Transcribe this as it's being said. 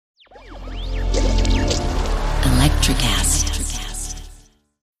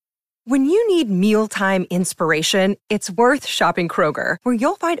When you need mealtime inspiration, it's worth shopping Kroger, where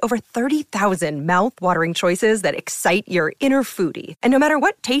you'll find over 30,000 mouth-watering choices that excite your inner foodie. And no matter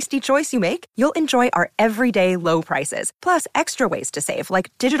what tasty choice you make, you'll enjoy our everyday low prices, plus extra ways to save,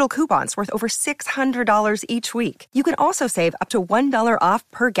 like digital coupons worth over $600 each week. You can also save up to $1 off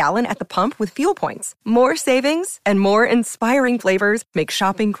per gallon at the pump with fuel points. More savings and more inspiring flavors make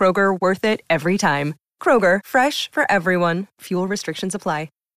shopping Kroger worth it every time. Kroger, fresh for everyone. Fuel restrictions apply.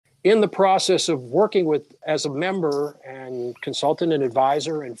 In the process of working with, as a member and consultant and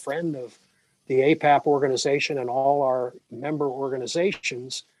advisor and friend of the APAP organization and all our member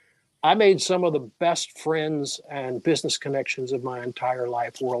organizations, I made some of the best friends and business connections of my entire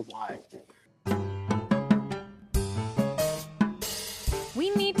life worldwide.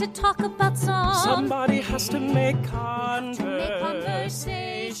 We need to talk about somebody has to make conversation.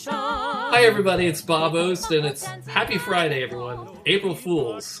 Hi everybody, it's Bob Ost, and it's Happy Friday, everyone. April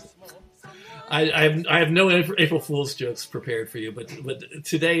Fools. I have no April Fool's jokes prepared for you, but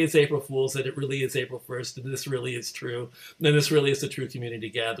today is April Fool's, and it really is April 1st, and this really is true. And this really is a true community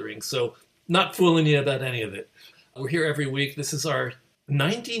gathering. So not fooling you about any of it. We're here every week. This is our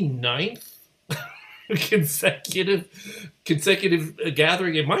 99th consecutive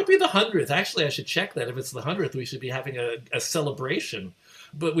gathering. It might be the 100th. Actually, I should check that. If it's the 100th, we should be having a celebration.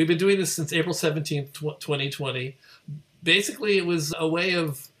 But we've been doing this since April 17th, 2020. Basically, it was a way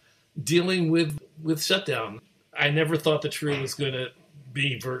of dealing with shutdown. I never thought the tree was going to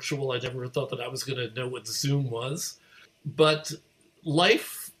be virtual. I never thought that I was going to know what Zoom was. But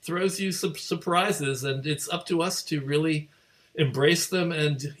life throws you some surprises, and it's up to us to really embrace them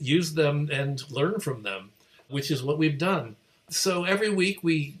and use them and learn from them, which is what we've done. So every week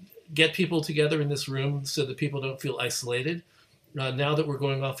we get people together in this room so that people don't feel isolated. Now that we're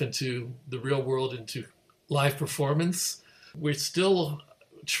going off into the real world, into live performance, we still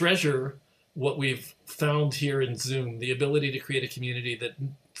treasure what we've found here in Zoom, the ability to create a community that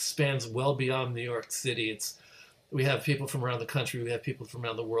spans well beyond New York City. We have people from around the country, we have people from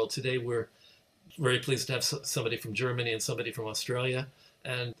around the world. Today we're very pleased to have somebody from Germany and somebody from Australia,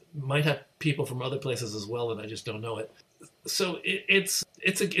 and might have people from other places as well, and I just don't know it. So it's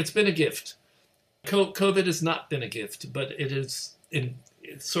been a gift. COVID has not been a gift, but it's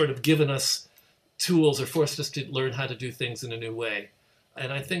sort of given us tools or forced us to learn how to do things in a new way.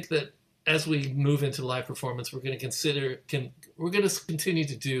 And I think that as we move into live performance, we're going to continue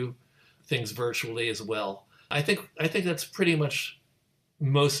to do things virtually as well. I think that's pretty much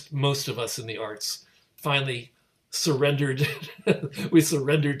most of us in the arts finally surrendered. We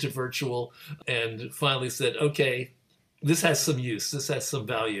surrendered to virtual and finally said, okay, this has some use, this has some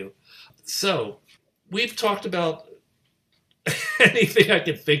value. So we've talked about anything I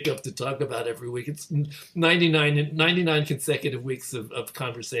can think of to talk about every week. It's 99 consecutive weeks of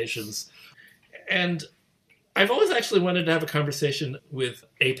conversations. And I've always actually wanted to have a conversation with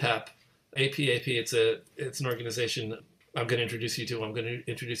APAP. APAP, it's an organization I'm going to introduce you to. I'm going to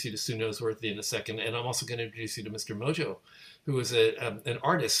introduce you to Sue Noseworthy in a second. And I'm also going to introduce you to Mr. Mojo, who is an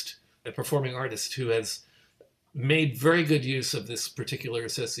artist, a performing artist who has made very good use of this particular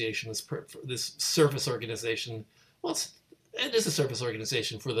association, this service organization. Well, it is a service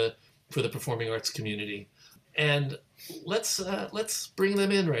organization for the performing arts community. And let's bring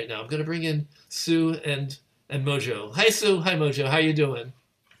them in right now. I'm going to bring in Sue and Mojo. Hi, Sue. Hi, Mojo. How you doing?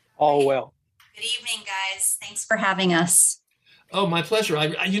 All well. Good evening, guys. Thanks for having us. Oh, my pleasure.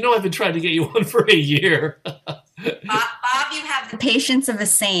 I've been trying to get you on for a year. Bob, you have the patience of a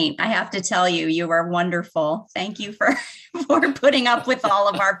saint. I have to tell you, you are wonderful. Thank you for putting up with all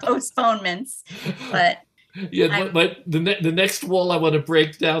of our postponements. But yeah, the next wall I want to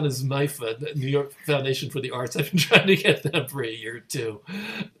break down is MIFA, the New York Foundation for the Arts. I've been trying to get them for a year or two.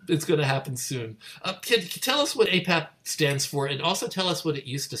 It's going to happen soon. Can you tell us what APAP stands for, and also tell us what it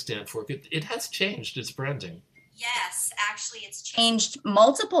used to stand for? It has changed its branding. Yes, actually, it's changed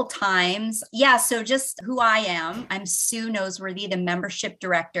multiple times. Yeah, so just who I am. I'm Sue Noseworthy, the membership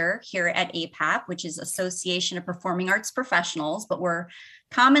director here at APAP, which is Association of Performing Arts Professionals, but we're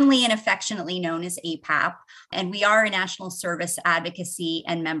commonly and affectionately known as APAP. And we are a national service advocacy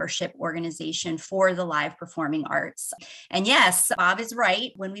and membership organization for the live performing arts. And yes, Bob is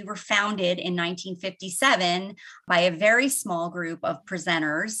right. When we were founded in 1957 by a very small group of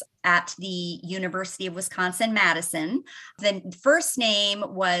presenters at the University of Wisconsin-Madison, the first name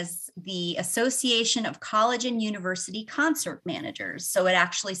was the Association of College and University Concert Managers. So it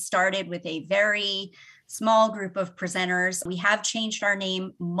actually started with a very small group of presenters. We have changed our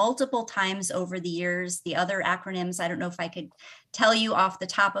name multiple times over the years. The other acronyms, I don't know if I could tell you off the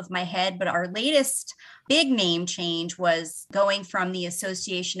top of my head, but our latest big name change was going from the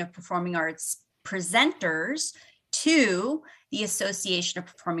Association of Performing Arts Presenters to the Association of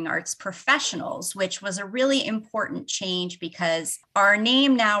Performing Arts Professionals, which was a really important change because our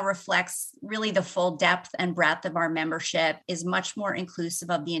name now reflects really the full depth and breadth of our membership, is much more inclusive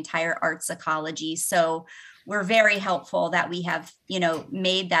of the entire arts ecology. So we're very helpful that we have,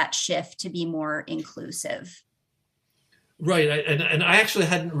 made that shift to be more inclusive. Right, and I actually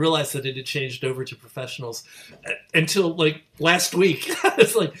hadn't realized that it had changed over to professionals until like last week.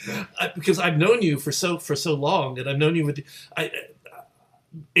 It's like because I've known you for so long, and I've known you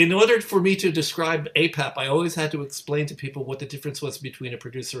in order for me to describe APAP, I always had to explain to people what the difference was between a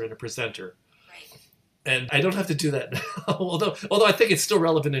producer and a presenter. Right. And I don't have to do that now, although I think it's still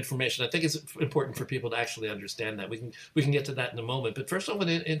relevant information. I think it's important for people to actually understand that. We can get to that in a moment. But first, I want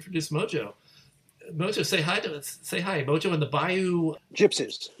to introduce Mojo. Mojo, say hi to us. Say hi, Mojo and the Bayou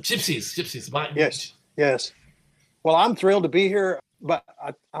Gypsies. Yes. Well, I'm thrilled to be here, but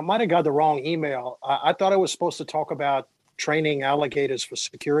I might have got the wrong email. I thought I was supposed to talk about training alligators for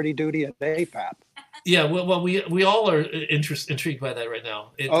security duty at APAP. Yeah, well, we all are intrigued by that right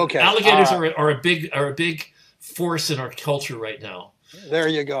now. Okay, alligators are a big force in our culture right now. There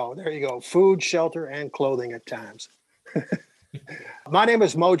you go. Food, shelter, and clothing at times. My name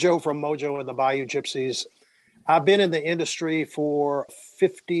is Mojo from Mojo and the Bayou Gypsies. I've been in the industry for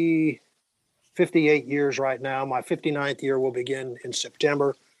 58 years right now. My 59th year will begin in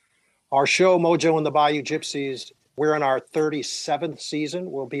September. Our show, Mojo and the Bayou Gypsies, we're in our 37th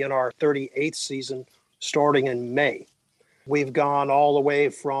season. We'll be in our 38th season starting in May. We've gone all the way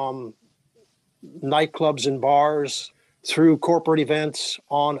from nightclubs and bars through corporate events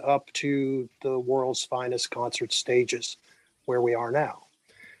on up to the world's finest concert stages, where we are now.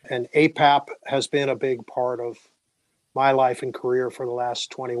 And APAP has been a big part of my life and career for the last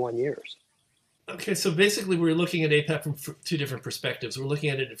 21 years. Okay, so basically we're looking at APAP from two different perspectives. We're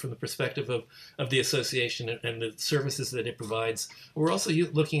looking at it from the perspective of the association and the services that it provides. We're also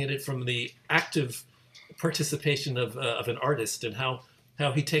looking at it from the active participation of an artist and how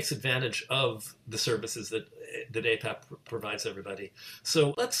he takes advantage of the services that APAP provides everybody.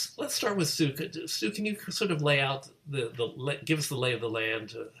 So let's start with Sue. Sue, can you sort of lay out give us the lay of the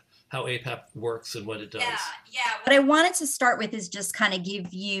land, how APAP works and what it does? Yeah. What I wanted to start with is just kind of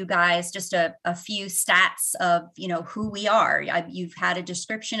give you guys just a few stats of, who we are. You've had a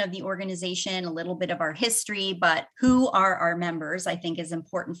description of the organization, a little bit of our history, but who are our members, I think is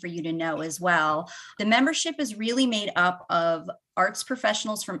important for you to know as well. The membership is really made up of arts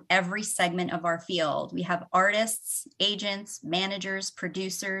professionals from every segment of our field. We have artists, agents, managers,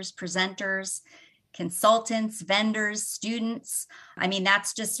 producers, presenters, consultants, vendors, students. I mean,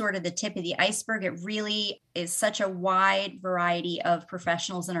 that's just sort of the tip of the iceberg. It really is such a wide variety of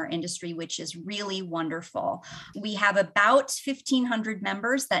professionals in our industry, which is really wonderful. We have about 1,500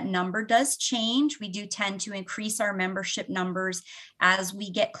 members. That number does change. We do tend to increase our membership numbers as we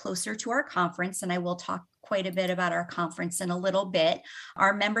get closer to our conference, and I will talk quite a bit about our conference in a little bit.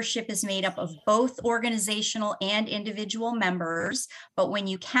 Our membership is made up of both organizational and individual members, but when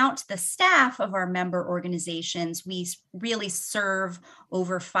you count the staff of our member organizations, we really serve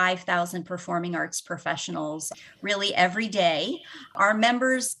over 5,000 performing arts professionals really every day. Our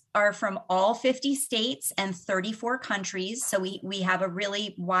members are from all 50 states and 34 countries, so we have a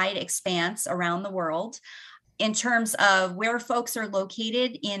really wide expanse around the world. In terms of where folks are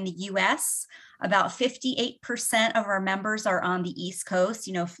located in the US, about 58% of our members are on the East Coast,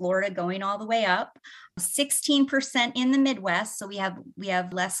 Florida going all the way up, 16% in the Midwest. So we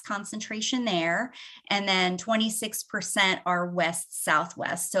have less concentration there. And then 26% are West,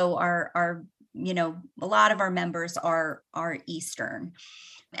 Southwest. So our a lot of our members are Eastern.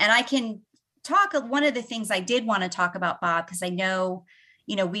 And I can talk, one of the things I did want to talk about, Bob, because I know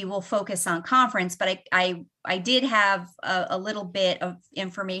we will focus on conference, but I did have a little bit of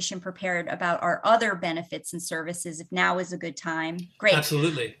information prepared about our other benefits and services, if now is a good time. Great.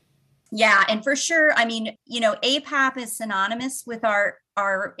 Absolutely. Yeah. And for sure, APAP is synonymous with our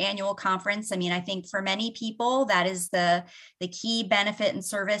annual conference. I think for many people, that is the key benefit and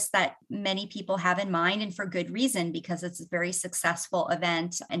service that many people have in mind, and for good reason, because it's a very successful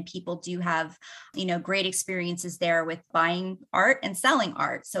event and people do have, great experiences there with buying art and selling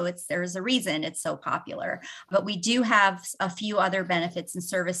art. So there's a reason it's so popular. But we do have a few other benefits and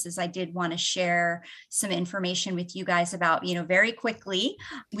services I did want to share some information with you guys about, very quickly.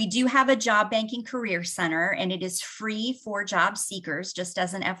 We do have a job banking career center, and it is free for job seekers, just just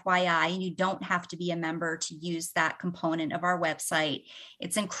as an FYI, and you don't have to be a member to use that component of our website.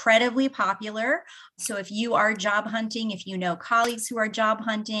 It's incredibly popular. So if you are job hunting, if you know colleagues who are job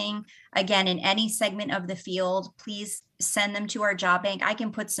hunting, again, in any segment of the field, please send them to our job bank. I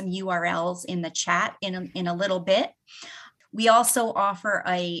can put some URLs in the chat in a little bit. We also offer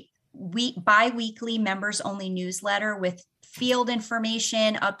a bi-weekly members only newsletter with field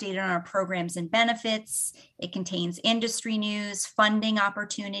information updated on our programs and benefits. It contains industry news, funding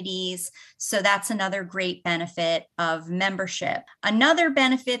opportunities. So that's another great benefit of membership. Another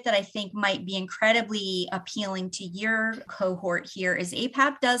benefit that I think might be incredibly appealing to your cohort here is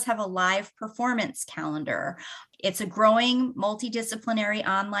APAP does have a live performance calendar. It's a growing multidisciplinary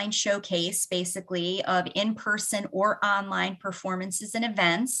online showcase, basically, of in-person or online performances and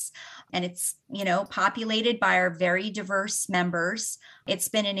events. And it's, populated by our very diverse members. It's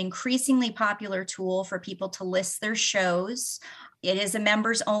been an increasingly popular tool for people to list their shows. It is a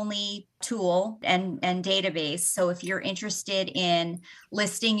members only tool and database. So if you're interested in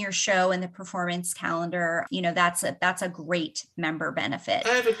listing your show in the performance calendar, that's a great member benefit.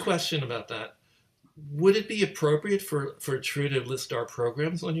 I have a question about that. Would it be appropriate for True to list our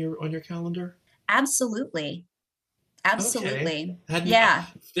programs on your calendar? Absolutely. Okay. Yeah.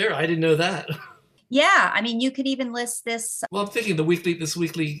 There, I didn't know that. Yeah. I mean, you could even list this. Well, I'm thinking this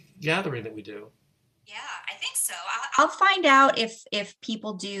weekly gathering that we do. Yeah, I think so. I'll find out if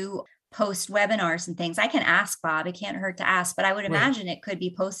people do post webinars and things. I can ask Bob. It can't hurt to ask, but I would imagine it could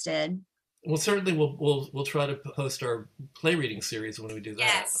be posted. Well, certainly we'll try to post our play reading series when we do that.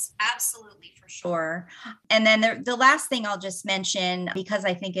 Yes, absolutely, for sure. And then the last thing I'll just mention, because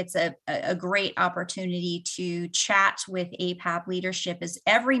I think it's a great opportunity to chat with APAP leadership, is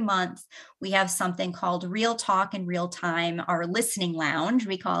every month we have something called Real Talk in Real Time, our listening lounge,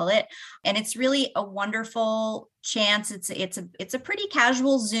 we call it. And it's really a wonderful chance. It's a pretty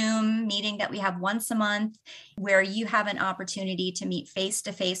casual Zoom meeting that we have once a month, where you have an opportunity to meet face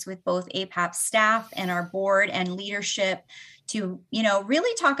to face with both APAP staff and our board and leadership to,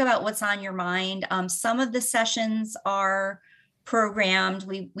 really talk about what's on your mind. Some of the sessions are programmed.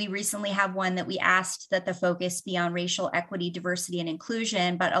 We recently have one that we asked that the focus be on racial equity, diversity, and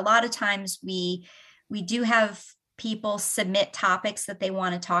inclusion. But a lot of times we do have people submit topics that they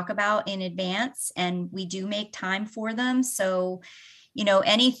want to talk about in advance, and we do make time for them. So,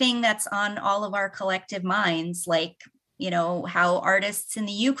 anything that's on all of our collective minds, like, how artists in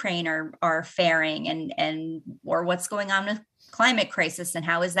the Ukraine are faring and or what's going on with climate crisis and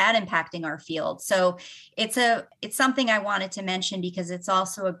how is that impacting our field. So it's something I wanted to mention because it's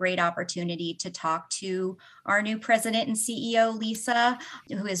also a great opportunity to talk to our new president and CEO, Lisa,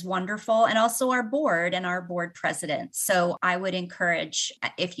 who is wonderful, and also our board and our board president. So I would encourage,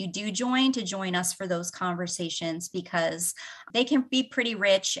 if you do join, to join us for those conversations because they can be pretty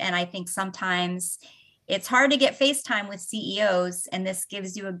rich. And I think sometimes it's hard to get FaceTime with CEOs, and this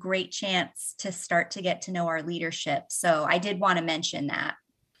gives you a great chance to start to get to know our leadership. So I did want to mention that.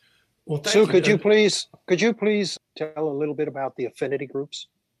 Well, Sue, could you please tell a little bit about the affinity groups?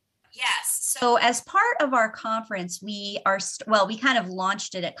 Yes. So as part of our conference, we kind of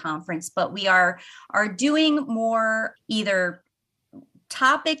launched it at conference, but we are doing more either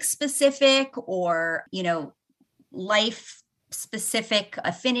topic specific or, life specific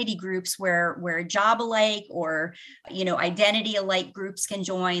affinity groups where job alike or identity alike groups can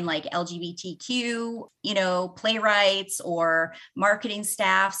join, like LGBTQ playwrights or marketing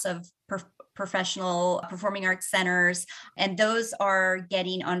staffs of professional performing arts centers, and those are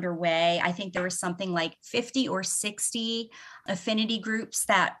getting underway. I think there was something like 50 or 60 affinity groups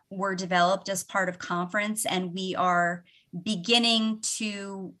that were developed as part of conference, and we are beginning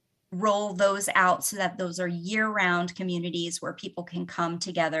to roll those out so that those are year-round communities where people can come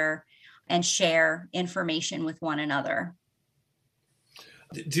together and share information with one another.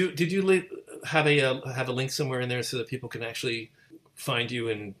 Did you have a link somewhere in there so that people can actually find you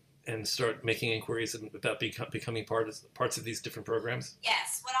and start making inquiries about becoming parts of these different programs?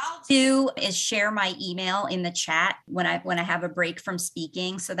 Yes. What I'll do is share my email in the chat when I have a break from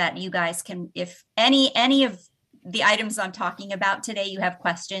speaking, so that you guys can, if any of the items I'm talking about today, you have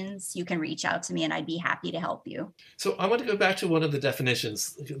questions, you can reach out to me and I'd be happy to help you. So I want to go back to one of the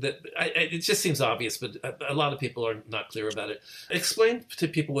definitions that it just seems obvious, but a lot of people are not clear about it. Explain to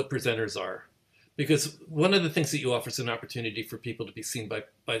people what presenters are, because one of the things that you offer is an opportunity for people to be seen by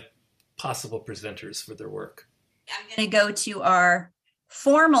possible presenters for their work. I'm going to go to our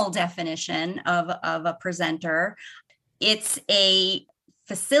formal definition of a presenter. It's a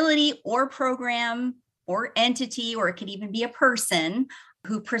facility or program or entity, or it could even be a person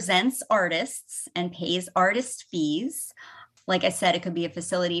who presents artists and pays artist fees Like I said, it could be a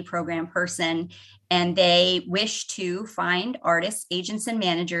facility program person, and they wish to find artists, agents, and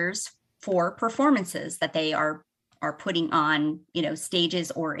managers for performances that they are putting on,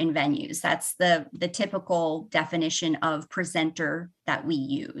 stages or in venues. That's the typical definition of presenter that we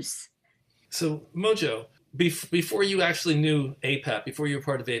use. So Mojo, before you actually knew APAP, before you were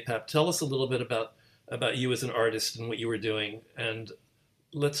part of APAP, tell us a little bit about you as an artist and what you were doing, and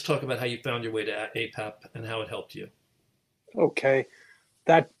let's talk about how you found your way to APAP and how it helped you. Okay,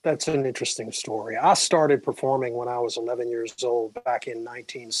 that's an interesting story. I started performing when I was 11 years old back in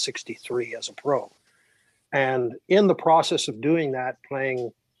 1963 as a pro. And in the process of doing that,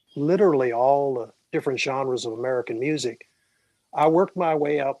 playing literally all the different genres of American music, I worked my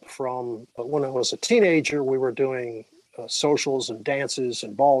way up from when I was a teenager, we were doing socials and dances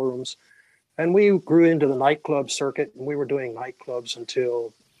and ballrooms. And we grew into the nightclub circuit, and we were doing nightclubs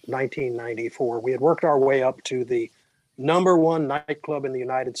until 1994. We had worked our way up to the #1 nightclub in the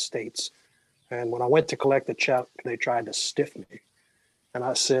United States. And when I went to collect the check, they tried to stiff me. And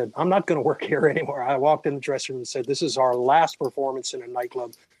I said, I'm not going to work here anymore. I walked in the dressing room and said, this is our last performance in a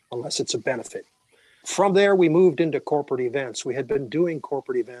nightclub unless it's a benefit. From there, we moved into corporate events. We had been doing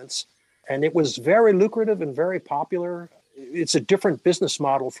corporate events, and it was very lucrative and very popular. It's a different business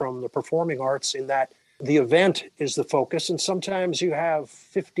model from the performing arts in that the event is the focus. And sometimes you have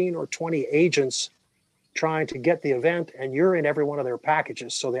 15 or 20 agents trying to get the event, and you're in every one of their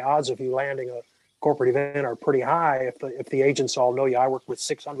packages. So the odds of you landing a corporate event are pretty high if the agents all know you. I worked with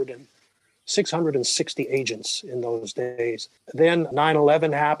 660 agents in those days. Then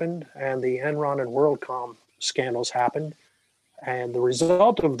 9/11 happened, and the Enron and WorldCom scandals happened. And the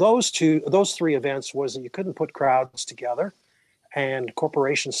result of those three events was that you couldn't put crowds together, and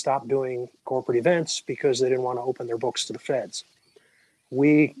corporations stopped doing corporate events because they didn't want to open their books to the feds.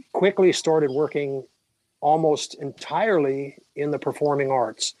 We quickly started working almost entirely in the performing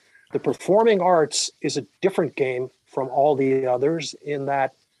arts. The performing arts is a different game from all the others in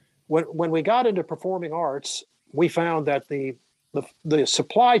that when we got into performing arts, we found that the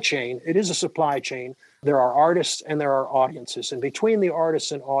supply chain, it is a supply chain. There are artists and there are audiences. And between the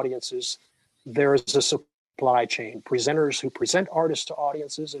artists and audiences, there is a supply chain. Presenters who present artists to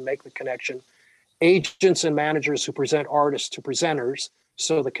audiences and make the connection. Agents and managers who present artists to presenters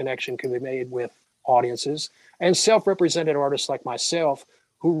so the connection can be made with audiences. And self-represented artists like myself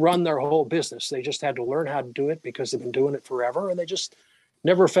who run their whole business. They just had to learn how to do it because they've been doing it forever, and they just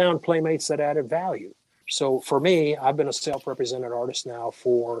never found playmates that added value. So for me, I've been a self-represented artist now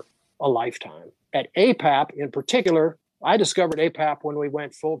for a lifetime. At APAP in particular, I discovered APAP when we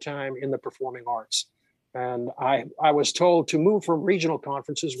went full-time in the performing arts. And I was told to move from regional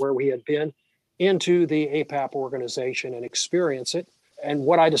conferences where we had been into the APAP organization and experience it. And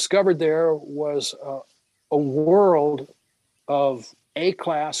what I discovered there was a world of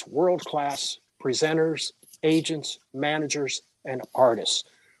A-class, world-class presenters, agents, managers, and artists.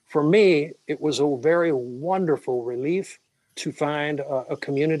 For me, it was a very wonderful relief to find a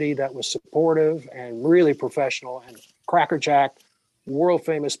community that was supportive and really professional and crackerjack,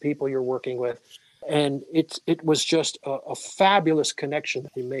 world-famous people you're working with. And it was just a fabulous connection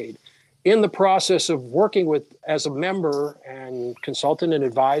that we made. In the process of working with as a member and consultant and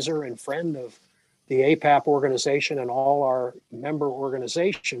advisor and friend of the APAP organization and all our member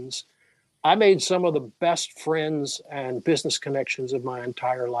organizations, I made some of the best friends and business connections of my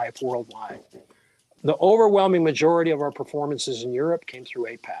entire life worldwide. The overwhelming majority of our performances in Europe came through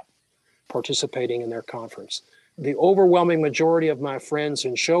APAP, participating in their conference. The overwhelming majority of my friends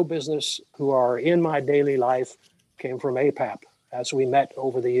in show business who are in my daily life came from APAP as we met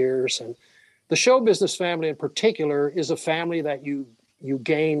over the years. And the show business family in particular is a family that you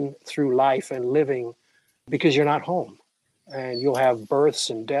gain through life and living because you're not home. And you'll have births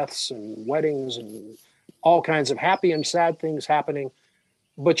and deaths and weddings and all kinds of happy and sad things happening,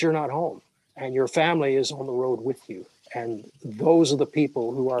 but you're not home. And your family is on the road with you. And those are the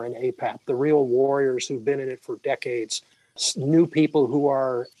people who are in APAP, the real warriors who've been in it for decades, new people who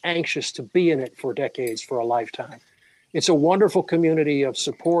are anxious to be in it for decades, for a lifetime. It's a wonderful community of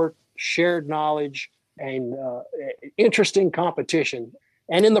support, shared knowledge, and interesting competition.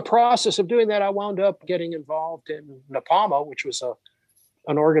 And in the process of doing that, I wound up getting involved in NAPAMA, which was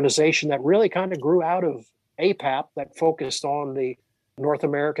an organization that really kind of grew out of APAP that focused on the North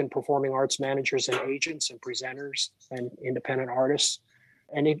American performing arts managers and agents and presenters and independent artists.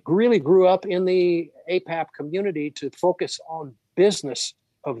 And it really grew up in the APAP community to focus on business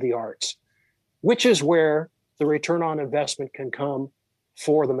of the arts, which is where the return on investment can come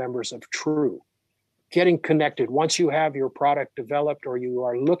for the members of TRUE. Getting connected. Once you have your product developed or you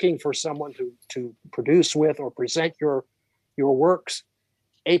are looking for someone to produce with or present your your works,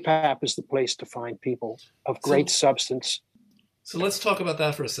 APAP is the place to find people of great substance. So let's talk about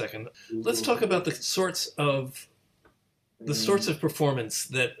that for a second. Let's talk about the sorts of performance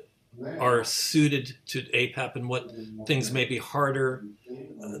that are suited to APAP and what things may be harder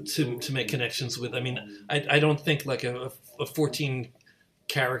to make connections with. I mean, I don't think like a 14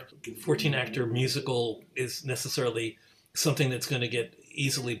 actor musical is necessarily something that's going to get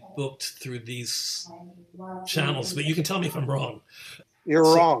easily booked through these channels, but you can tell me if I'm wrong. You're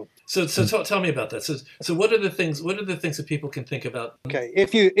wrong. So tell me about that. So what are the things that people can think about? Okay,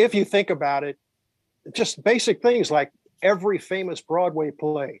 if you think about it, just basic things like every famous Broadway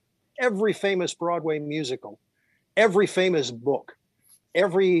play, every famous Broadway musical, every famous book,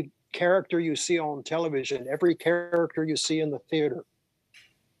 every character you see on television, every character you see in the theater,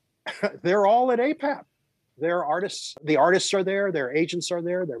 they're all at APAP. They're artists. The artists are there. Their agents are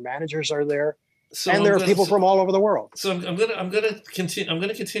there. Their managers are there. And there are people from all over the world. So I'm gonna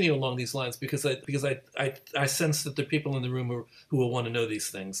continue along these lines because I sense that there are people in the room who will want to know these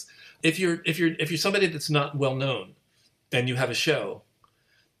things. If you're somebody that's not well known and you have a show,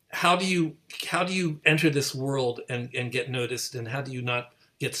 how do you enter this world and get noticed, and how do you not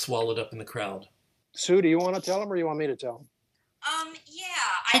get swallowed up in the crowd? Sue, do you want to tell them or you want me to tell them? Yeah.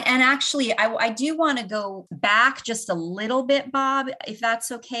 And actually, I do want to go back just a little bit, Bob, if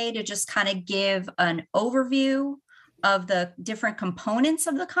that's okay, to just kind of give an overview of the different components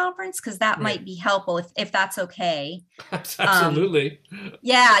of the conference, because that might be helpful if that's okay. Absolutely.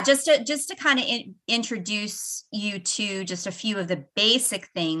 Just to kind of introduce you to just a few of the basic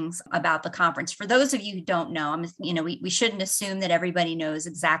things about the conference. For those of you who don't know, we shouldn't assume that everybody knows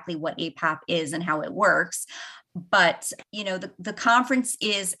exactly what APAP is and how it works. But, the conference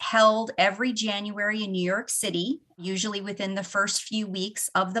is held every January in New York City, usually within the first few weeks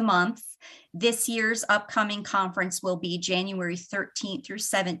of the month. This year's upcoming conference will be January 13th through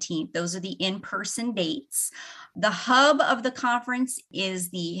 17th. Those are the in-person dates. The hub of the conference is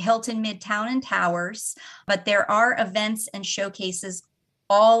the Hilton Midtown and Towers, but there are events and showcases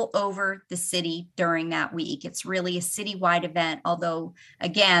all over the city during that week. It's really a citywide event, although,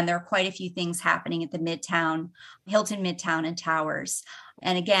 again, there are quite a few things happening at the Hilton Midtown and Towers.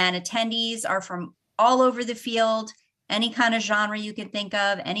 And again, attendees are from all over the field, any kind of genre you can think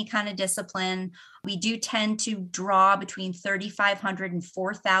of, any kind of discipline. We do tend to draw between 3,500 and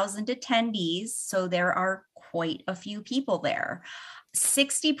 4,000 attendees, so there are quite a few people there.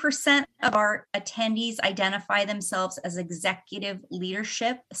 60% of our attendees identify themselves as executive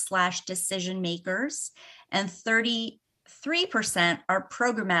leadership / decision makers, and 33% are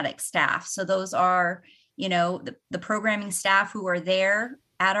programmatic staff. So those are, the programming staff who are there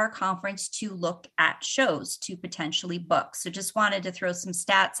at our conference to look at shows to potentially book. So just wanted to throw some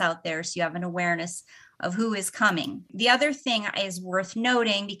stats out there so you have an awareness of who is coming. The other thing is worth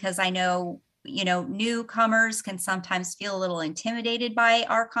noting, because I know newcomers can sometimes feel a little intimidated by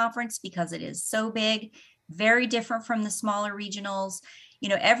our conference because it is so big, very different from the smaller regionals.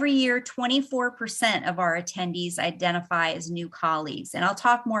 Every year, 24% of our attendees identify as new colleagues. And I'll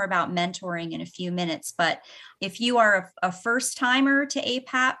talk more about mentoring in a few minutes. But if you are a first timer to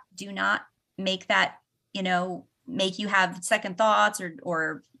APAP, do not make that, make you have second thoughts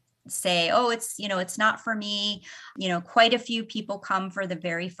or say, oh, it's not for me. Quite a few people come for the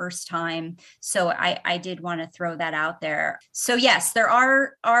very first time. So I did want to throw that out there. So yes, there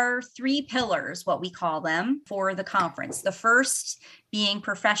are 3 pillars, what we call them, for the conference. The first being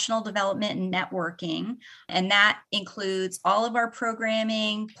professional development and networking. And that includes all of our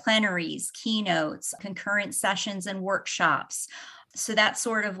programming, plenaries, keynotes, concurrent sessions, and workshops. So that's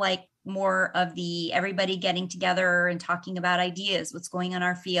sort of like more of the everybody getting together and talking about ideas, what's going on in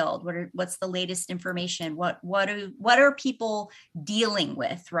our field, what's the latest information, what are people dealing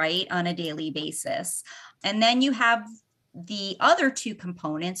with, right, on a daily basis. And then you have the other 2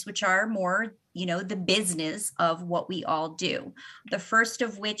 components, which are more, the business of what we all do. The first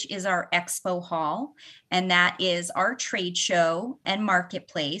of which is our expo hall, and that is our trade show and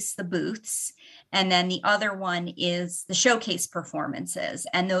marketplace, the booths. And then the other one is the showcase performances.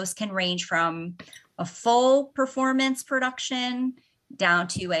 And those can range from a full performance production down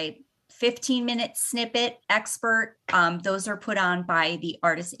to a 15-minute snippet expert. Those are put on by the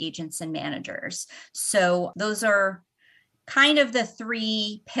artist agents and managers. So those are kind of the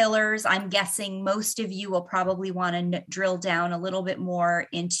 3 pillars. I'm guessing most of you will probably want to drill down a little bit more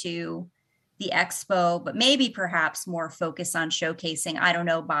into the expo, but maybe perhaps more focus on showcasing. I don't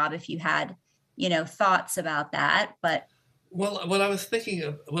know, Bob, if you had thoughts about that, but what I'm thinking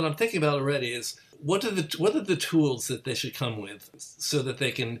about already is what are the tools that they should come with so that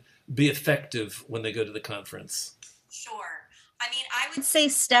they can be effective when they go to the conference? Sure. I mean, I would say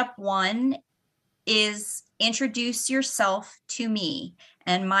step one is introduce yourself to me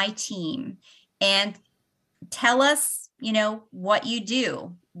and my team and tell us, what you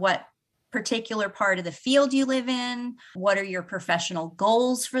do, what particular part of the field you live in, what are your professional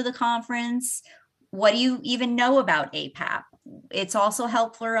goals for the conference, what do you even know about APAP? It's also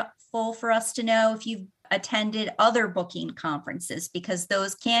helpful for us to know if you've attended other booking conferences, because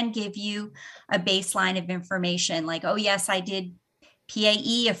those can give you a baseline of information like, oh, yes, I did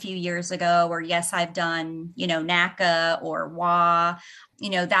PAE a few years ago, or yes, I've done, NACA or WA,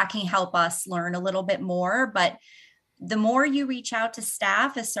 that can help us learn a little bit more. But the more you reach out to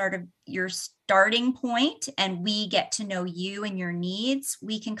staff as sort of your starting point, and we get to know you and your needs,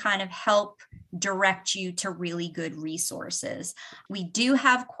 we can kind of help direct you to really good resources. We do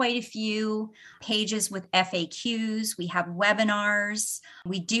have quite a few pages with FAQs. We have webinars.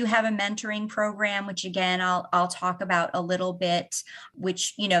 We do have a mentoring program, which again, I'll talk about a little bit,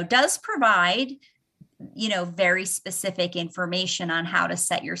 which, does provide very specific information on how to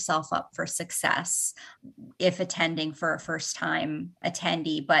set yourself up for success if attending for a first time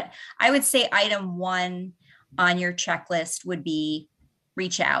attendee. But I would say item one on your checklist would be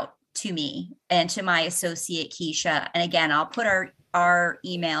reach out to me and to my associate Keisha. And again, I'll put our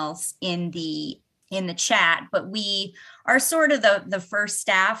emails in the chat, but we are sort of the first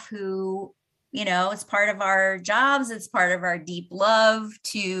staff who, it's part of our jobs. It's part of our deep love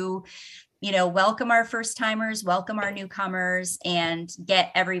to welcome our first timers, welcome our newcomers, and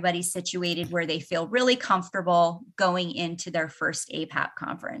get everybody situated where they feel really comfortable going into their first APAP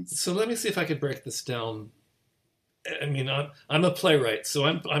conference. So let me see if I could break this down. I mean, I'm a playwright, so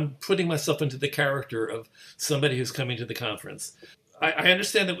I'm putting myself into the character of somebody who's coming to the conference. I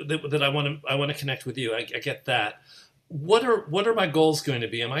understand that I want to connect with you. I get that. What are my goals going to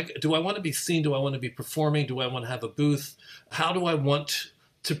be? Do I want to be seen? Do I want to be performing? Do I want to have a booth? How do I want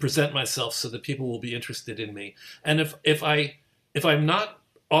to present myself so that people will be interested in me? And if I'm not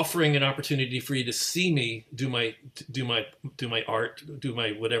offering an opportunity for you to see me do my art, do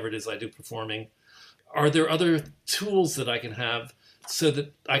my whatever it is I do performing, are there other tools that I can have so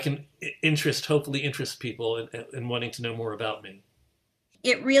that I can hopefully interest people in wanting to know more about me?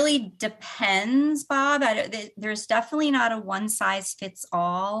 It really depends, Bob. There's definitely not a one size fits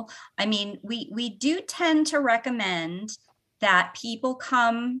all. I mean, we do tend to recommend that people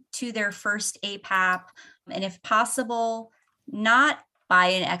come to their first APAP, and if possible, not buy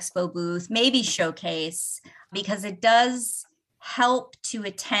an expo booth, maybe showcase, because it does help to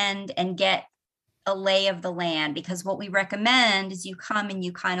attend and get a lay of the land. Because what we recommend is you come and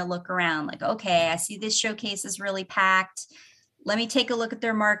you kind of look around like, okay, I see this showcase is really packed. Let me take a look at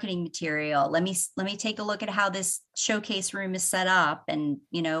their marketing material. Let me take a look at how this showcase room is set up, and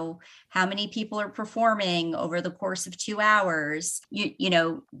how many people are performing over the course of 2 hours.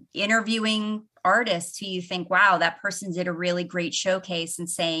 Interviewing artists who you think, wow, that person did a really great showcase, and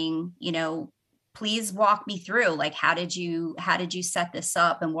saying, please walk me through, like, how did you set this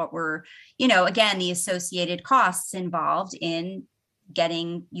up, and what were, again, the associated costs involved in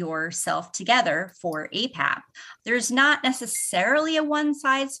getting yourself together for APAP. There's not necessarily a one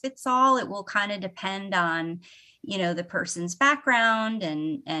size fits all. It will kind of depend on, the person's background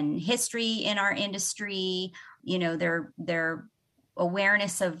and history in our industry, their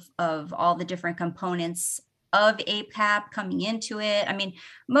awareness of all the different components of APAP coming into it. I mean,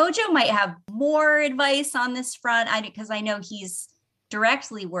 Mojo might have more advice on this front, because I know he's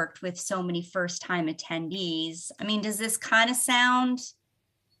directly worked with so many first-time attendees. I mean, does this kind of sound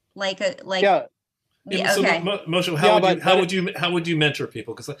like Yeah. Yeah, okay. So, Mojo, how would you mentor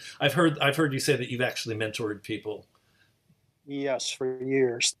people? Because I've heard you say that you've actually mentored people. Yes, for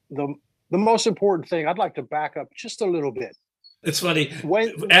years. The most important thing, I'd like to back up just a little bit. It's funny.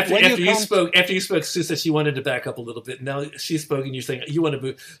 After you spoke, Sue said she wanted to back up a little bit. Now she spoke, and you're saying you want to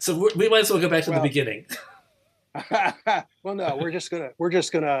move. So we might as well go back to the beginning. Well, no, we're just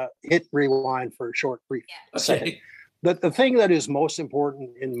gonna hit rewind for a short, brief second. Okay. The thing that is most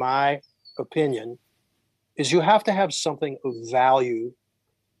important, in my opinion, is you have to have something of value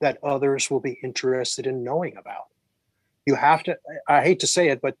that others will be interested in knowing about. You have to. I hate to say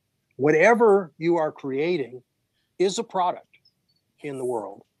it, but whatever you are creating is a product in the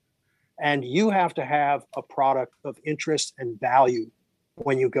world, and you have to have a product of interest and value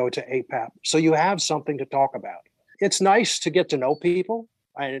when you go to APAP, so you have something to talk about. It's nice to get to know people,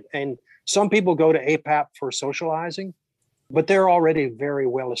 and some people go to APAP for socializing, but they're already very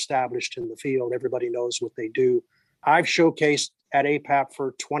well established in the field. Everybody knows what they do. I've showcased at APAP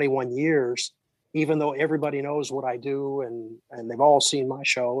for 21 years, even though everybody knows what I do, and they've all seen my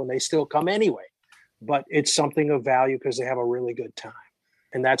show, and they still come anyway. but it's something of value because they have a really good time.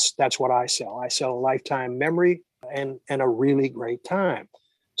 And that's what I sell. I sell a lifetime memory and a really great time.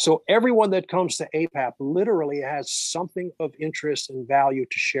 So everyone that comes to APAP literally has something of interest and value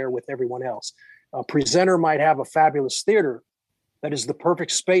to share with everyone else. A presenter might have a fabulous theater that is the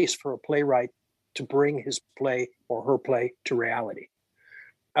perfect space for a playwright to bring his play or her play to reality.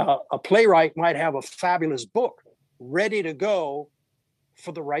 A playwright might have a fabulous book ready to go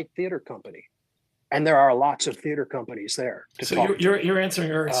for the right theater company. And there are lots of theater companies there. So you're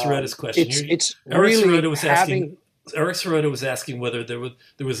answering Eric Sirota's question. It's Eric really Sirota was asking whether there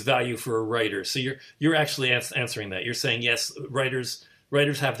was value for a writer. So you're actually answering that. You're saying yes, writers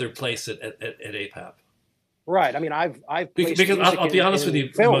have their place at APAP. Right. I mean, I've because I'll be honest with you,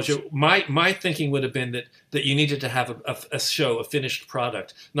 Mojo. My thinking would have been that you needed to have a show, a finished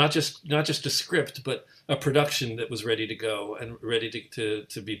product, not just a script, but a production that was ready to go and ready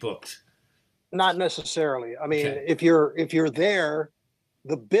to be booked. Not necessarily. I mean, Okay. if you're there,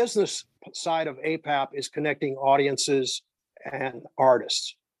 the business side of APAP is connecting audiences and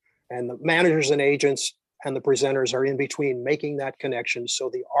artists, and the managers and agents and the presenters are in between making that connection so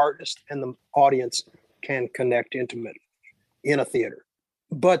the artist and the audience can connect intimately in a theater.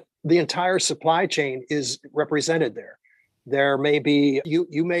 But the entire supply chain is represented there. There may be,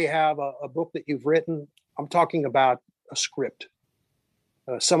 you may have a book that you've written. I'm talking about a script.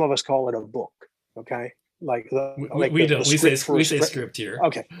 Some of us call it a book. Okay. We don't. We say script here.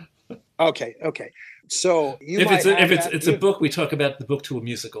 Okay. So it's a book, we talk about the book to a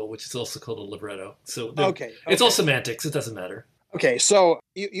musical, which is also called a libretto. So it's all semantics. It doesn't matter. Okay. So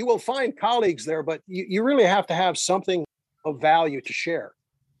you will find colleagues there, but you really have to have something of value to share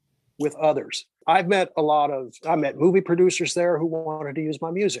with others. I met movie producers there who wanted to use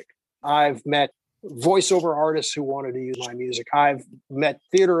my music. I've met voiceover artists who wanted to use my music. I've met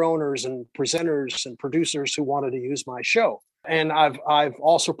theater owners and presenters and producers who wanted to use my show. And I've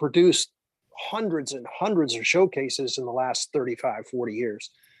also produced hundreds and hundreds of showcases in the last 35, 40 years.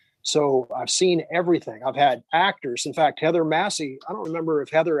 So I've seen everything. I've had actors. In fact, Heather Massey, I don't remember if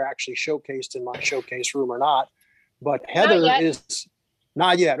Heather actually showcased in my showcase room or not, but Heather is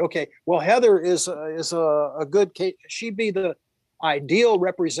not yet. Okay. Well, Heather is a good case. She'd be the ideal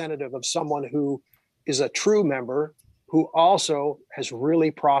representative of someone who is a true member who also has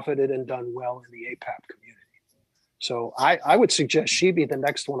really profited and done well in the APAP community. So I would suggest she be the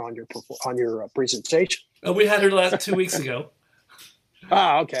next one on your presentation. We had her last 2 weeks ago.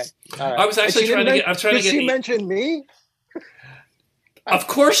 Okay. All right. I was actually trying to get. Did she mention me? Of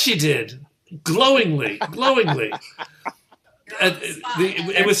course she did. Glowingly.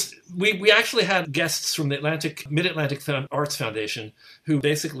 We actually had guests from the Mid-Atlantic Arts Foundation who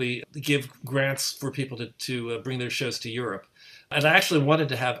basically give grants for people to bring their shows to Europe. And I actually wanted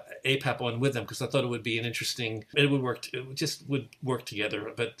to have APAP on with them because I thought it would be it just would work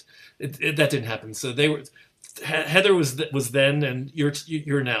together, but that didn't happen. So Heather was then, and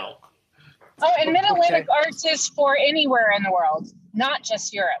you're now. Oh, and Mid-Atlantic Arts is for anywhere in the world, not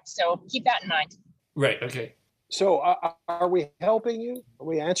just Europe. So keep that in mind. Right. Okay. So are we helping you? Are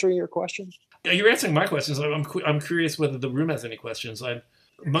we answering your questions? Yeah, you're answering my questions. I'm curious whether the room has any questions.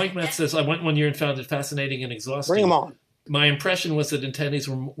 Mike Metz says, I went one year and found it fascinating and exhausting. Bring them on. My impression was that attendees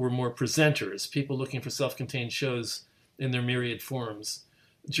were more presenters, people looking for self-contained shows in their myriad forms.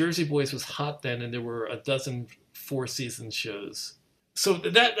 Jersey Boys was hot then, and there were a dozen 4-season shows. So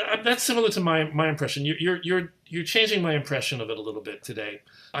that's similar to my impression. You're changing my impression of it a little bit today.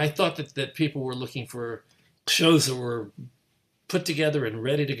 I thought that people were looking for shows that were put together and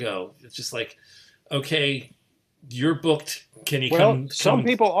ready to go. It's just like, okay, you're booked. Can you come? Some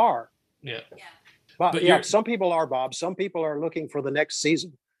people are. Yeah. But some people are, Bob. Some people are looking for the next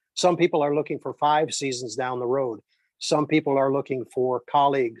season. Some people are looking for 5 seasons down the road. Some people are looking for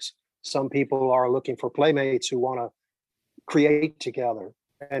colleagues. Some people are looking for playmates who want to create together.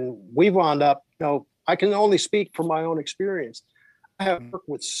 And we've wound up, I can only speak from my own experience. I have worked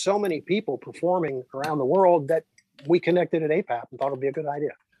with so many people performing around the world that we connected at APAP and thought it'd be a good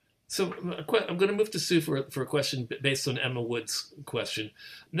idea. So I'm going to move to Sue for a question based on Emma Wood's question.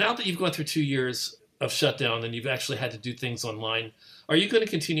 Now that you've gone through 2 years of shutdown and you've actually had to do things online, are you going to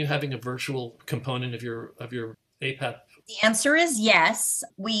continue having a virtual component of your APAP? The answer is yes.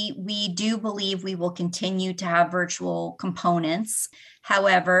 We do believe we will continue to have virtual components.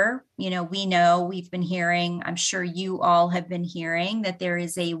 However, we've been hearing, I'm sure you all have been hearing, that there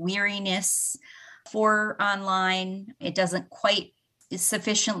is a weariness for online. It doesn't quite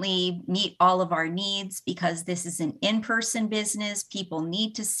sufficiently meet all of our needs, because this is an in-person business. People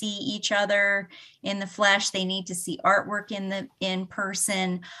need to see each other in the flesh. They need to see artwork in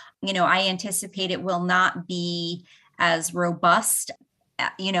person. I anticipate it will not be as robust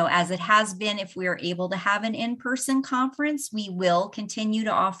as it has been. If we are able to have an in-person conference, we will continue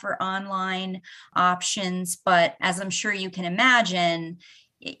to offer online options. But as I'm sure you can imagine,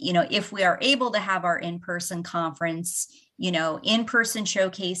 if we are able to have our in-person conference, in-person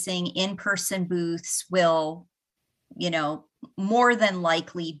showcasing, in-person booths will, more than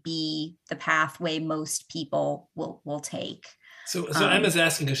likely be the pathway most people will take. So Emma's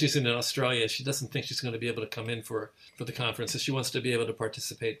asking because she's in Australia. She doesn't think she's going to be able to come in for the conference. So she wants to be able to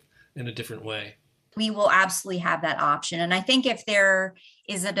participate in a different way. We will absolutely have that option. And I think if there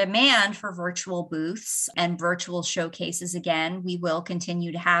is a demand for virtual booths and virtual showcases again, we will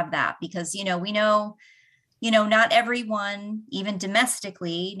continue to have that, because, we know, not everyone, even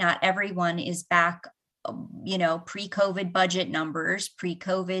domestically, not everyone is back, pre-COVID budget numbers,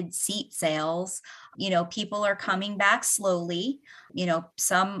 pre-COVID seat sales. People are coming back slowly.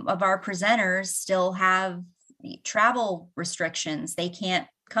 Some of our presenters still have travel restrictions. They can't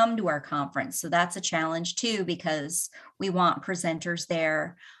come to our conference. So that's a challenge too, because we want presenters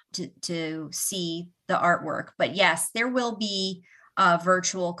there to see the artwork. But yes, there will be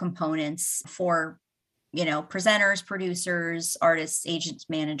virtual components for presenters, producers, artists, agents,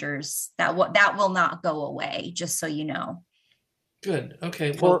 managers. That will not go away, just so you know. Good.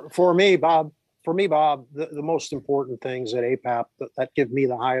 Okay. For me, Bob, the most important things at APAP that give me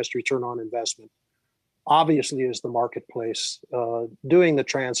the highest return on investment, obviously, is the marketplace, doing the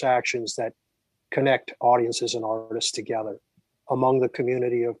transactions that connect audiences and artists together among the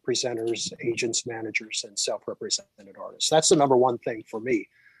community of presenters, agents, managers, and self-represented artists. That's the number one thing for me.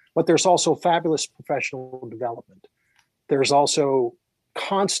 But there's also fabulous professional development. There's also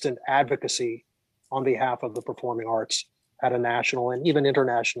constant advocacy on behalf of the performing arts at a national and even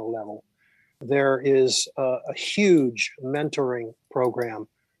international level. There is a huge mentoring program,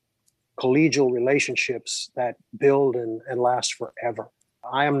 collegial relationships that build and last forever.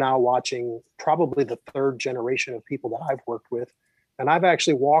 I am now watching probably the third generation of people that I've worked with. And I've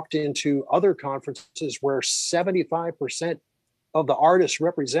actually walked into other conferences where 75% of the artists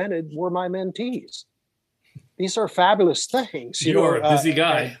represented were my mentees. These are fabulous things. You are a busy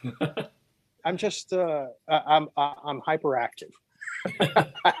guy. I'm just, I'm hyperactive.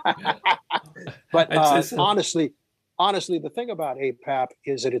 But honestly, the thing about APAP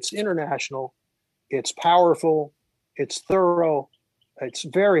is that it's international, it's powerful, it's thorough, it's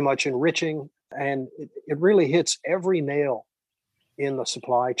very much enriching, and it really hits every nail in the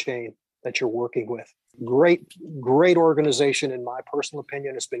supply chain that you're working with. Great organization, in my personal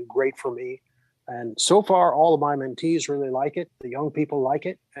opinion. It's been great for me. And so far, all of my mentees really like it. The young people like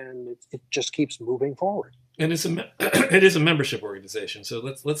it, and it just keeps moving forward. And it is a membership organization. So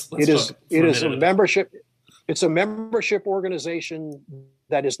let's it is a membership. It's a membership organization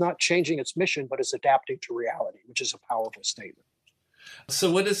that is not changing its mission, but is adapting to reality, which is a powerful statement. So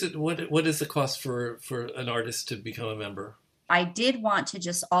what is it? What is the cost for an artist to become a member? I did want to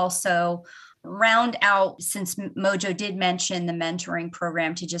just also round out, since Mojo did mention the mentoring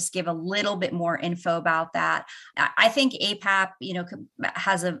program, to just give a little bit more info about that. I think APAP,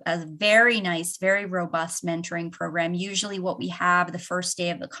 has a very nice, very robust mentoring program. Usually what we have the first day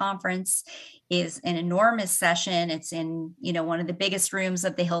of the conference is an enormous session. It's in, one of the biggest rooms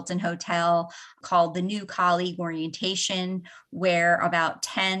of the Hilton Hotel, called the New Colleague Orientation, where about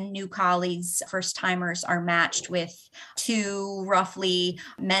 10 new colleagues, first timers, are matched with 2 roughly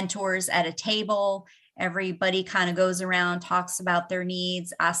mentors at a table. Everybody kind of goes around, talks about their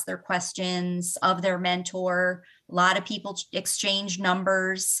needs, asks their questions of their mentor. A lot of people exchange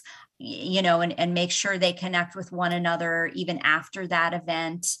numbers, and make sure they connect with one another even after that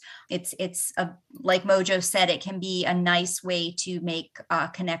event. It's like Mojo said, it can be a nice way to make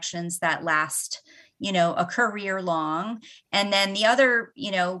connections that last, a career long. And then the other,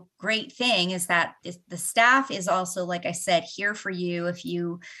 great thing is that the staff is also, like I said, here for you. If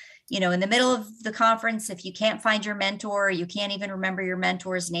you, in the middle of the conference, if you can't find your mentor, you can't even remember your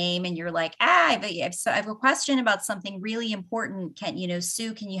mentor's name, and you're like, I have a question about something really important.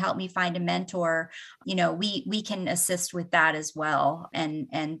 Sue, can you help me find a mentor? We can assist with that as well,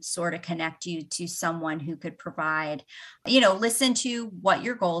 and sort of connect you to someone who could provide, listen to what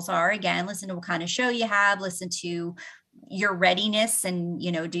your goals are. Again, listen to what kind of show you have, listen to your readiness, and,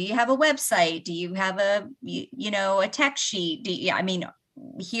 do you have a website? Do you have a tech sheet?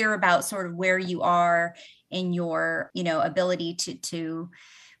 Hear about sort of where you are in your, ability to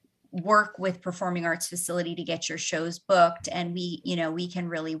work with Performing Arts Facility to get your shows booked, and we can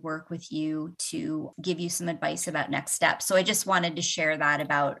really work with you to give you some advice about next steps. So I just wanted to share that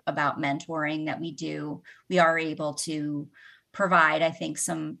about mentoring that we do. We are able to provide, I think,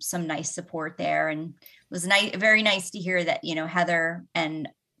 some nice support there, and it was very nice to hear that Heather and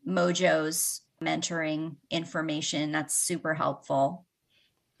Mojo's mentoring information. That's super helpful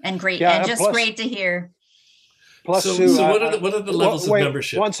and great, and just great to hear. Plus, so, Sue, so what are the levels of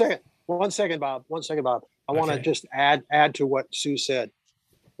membership? One second, Bob. I want to just add to what Sue said.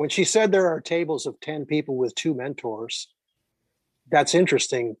 When she said there are tables of 10 people with 2 mentors, that's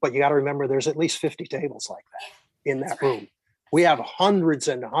interesting, but you got to remember there's at least 50 tables like that in that room. We have hundreds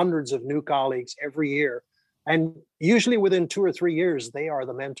and hundreds of new colleagues every year. And usually within 2 or 3 years, they are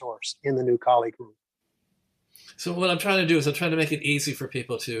the mentors in the new colleague room. So what I'm trying to do is I'm trying to make it easy for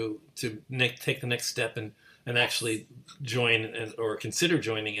people to take the next step and actually join or consider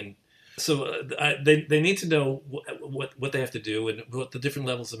joining. And so they need to know what they have to do and what the different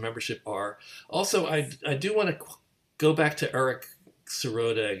levels of membership are. Also, I do want to go back to Eric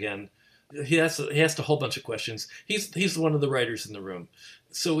Sirota again. He asked a whole bunch of questions. He's one of the writers in the room.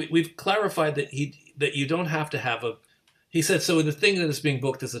 So we've clarified that you don't have to have a. He said, so the thing that is being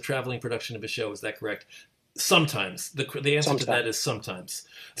booked is a traveling production of a show. Is that correct? Sometimes. The answer to that is sometimes.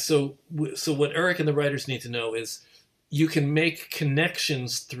 So what Eric and the writers need to know is you can make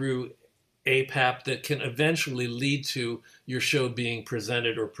connections through APAP that can eventually lead to your show being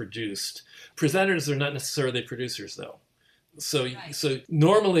presented or produced. Presenters are not necessarily producers, though. So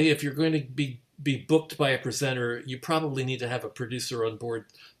normally, if you're going to be booked by a presenter, you probably need to have a producer on board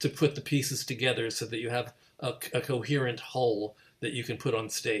to put the pieces together so that you have a coherent whole that you can put on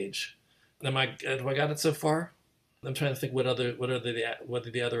stage. Have I got it so far? I'm trying to think what are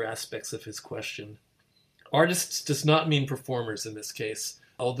the other aspects of his question. Artists does not mean performers in this case,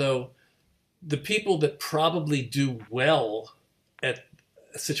 although the people that probably do well at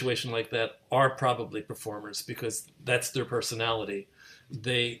a situation like that are probably performers because that's their personality.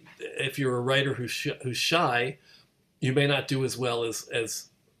 If you're a writer who's shy, you may not do as well as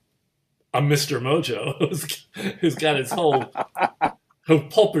a Mr. Mojo who's got his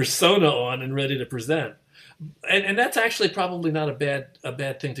whole persona on and ready to present. And that's actually probably not a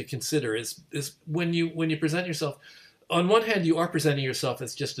bad thing to consider is when you present yourself. On one hand, you are presenting yourself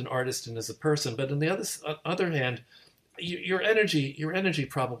as just an artist and as a person, but on the other hand, your energy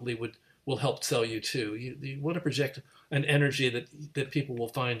probably will help sell you too. You want to project an energy that people will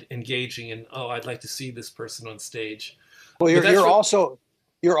find engaging and, oh, I'd like to see this person on stage. Well,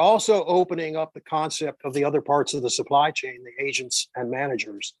 you're also opening up the concept of the other parts of the supply chain, the agents and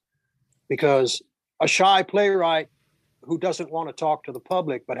managers, because a shy playwright who doesn't want to talk to the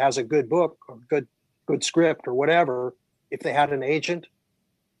public but has a good book or good script or whatever, if they had an agent,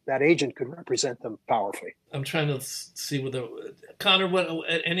 that agent could represent them powerfully. I'm trying to see Connor,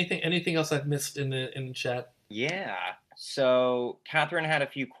 anything else I've missed in the chat? Yeah. So Catherine had a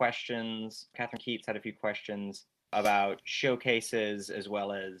few questions. Catherine Keats had a few questions about showcases as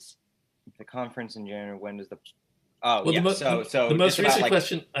well as the conference in general. When does the the most recent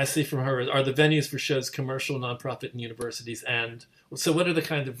question I see from her is, are the venues for shows commercial, nonprofit, and universities? And so what are the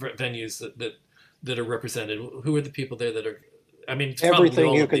kind of venues that are represented? Who are the people there that are, I mean, it's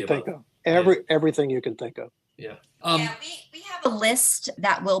everything you can think of. Everything you can think of. Yeah. We have a list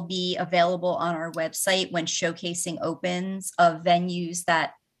that will be available on our website when showcasing opens of venues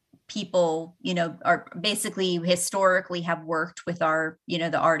that people, are basically historically have worked with our,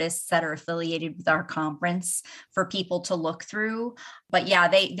 the artists that are affiliated with our conference for people to look through. But yeah,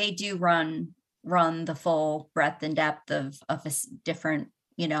 they do run the full breadth and depth of different,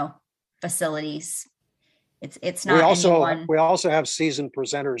 facilities. It's not we also have seasoned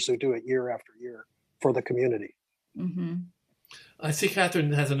presenters who do it year after year for the community. Mm-hmm. I see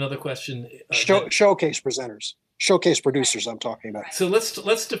Catherine has another question. Showcase presenters. Showcase producers I'm talking about. So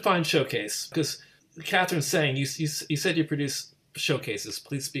let's define showcase, because Catherine's saying you said you produce showcases.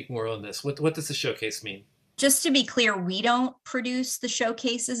 Please speak more on this. What does a showcase mean? Just to be clear, we don't produce the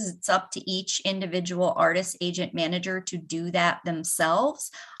showcases. It's up to each individual artist, agent, manager to do that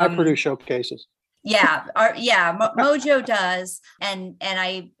themselves. I produce showcases. Yeah, Mojo does, and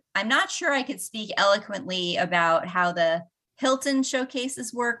I'm not sure I could speak eloquently about how the Hilton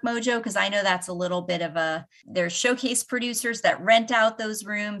showcases work, Mojo, because I know that's a little bit of there's showcase producers that rent out those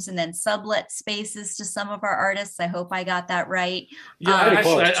rooms and then sublet spaces to some of our artists. I hope I got that right.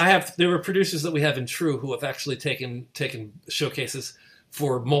 Yeah, there were producers that we have in True who have actually taken showcases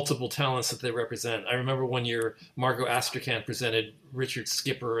for multiple talents that they represent. I remember one year Margot Astrachan presented Richard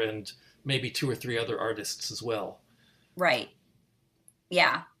Skipper and maybe 2 or 3 other artists as well. Right.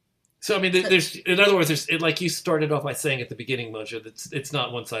 Yeah. So, I mean, there's, in other words, like you started off by saying at the beginning, Mojo, that it's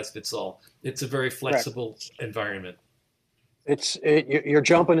not one size fits all. It's a very flexible environment. You're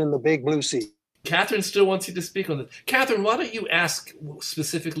jumping in the big blue sea. Catherine still wants you to speak on this. Catherine, why don't you ask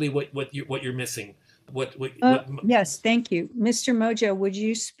specifically what you're missing? Yes, thank you. Mr. Mojo, would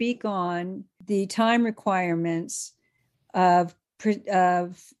you speak on the time requirements of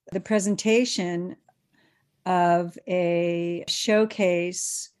the presentation of a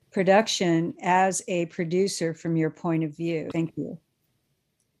showcase production as a producer from your point of view? Thank you.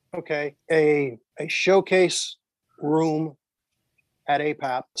 Okay, a showcase room at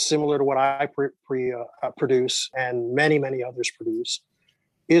APAP, similar to what I produce and many others produce,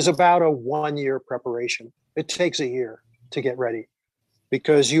 is about a 1-year preparation. It takes a year to get ready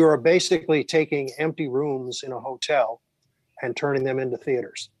because you are basically taking empty rooms in a hotel and turning them into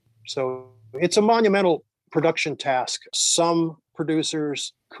theaters. So it's a monumental production task. Some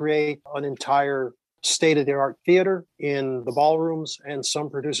producers create an entire state-of-the-art theater in the ballrooms, and some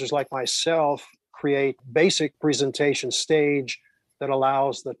producers like myself create basic presentation stage that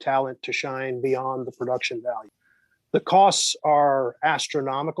allows the talent to shine beyond the production value. The costs are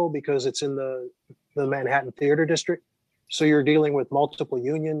astronomical because it's in the Manhattan Theater District. So you're dealing with multiple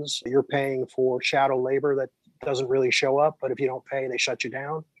unions. You're paying for shadow labor that doesn't really show up, but if you don't pay, they shut you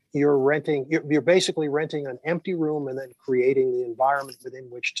down. You're basically renting an empty room and then creating the environment within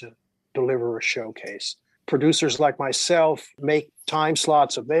which to deliver a showcase. Producers like myself make time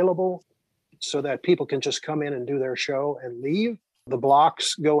slots available so that people can just come in and do their show and leave. The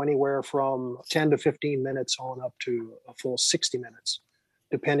blocks go anywhere from 10 to 15 minutes on up to a full 60 minutes,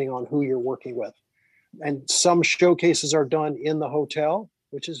 depending on who you're working with. And some showcases are done in the hotel,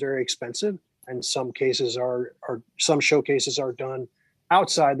 which is very expensive. And some showcases are done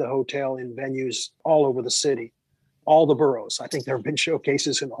outside the hotel in venues all over the city, all the boroughs. I think there have been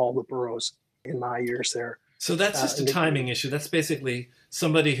showcases in all the boroughs in my years there. So that's just a timing issue. That's basically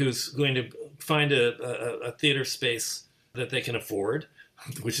somebody who's going to find a theater space that they can afford,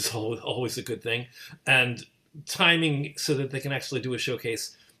 which is always a good thing, and timing so that they can actually do a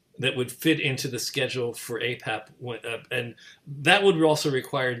showcase that would fit into the schedule for APAP. And that would also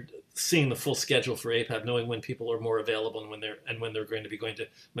require seeing the full schedule for APAP, knowing when people are more available and when they're going to be going to.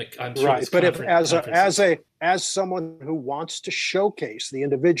 I'm sure right, but if as someone who wants to showcase the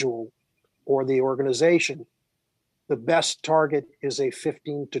individual or the organization, the best target is a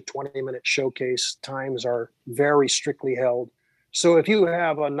 15 to 20 minute showcase. Times are very strictly held. So if you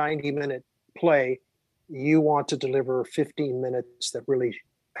have a 90-minute play, you want to deliver 15 minutes that really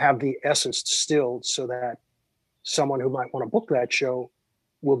have the essence distilled so that someone who might want to book that show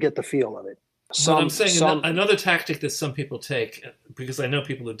will get the feel of it. I'm saying another tactic that some people take, because I know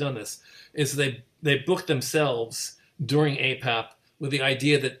people have done this, is they book themselves during APAP with the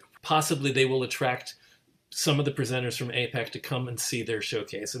idea that possibly they will attract some of the presenters from APAC to come and see their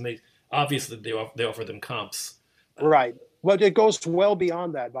showcase. And they offer them comps. Right. But it goes well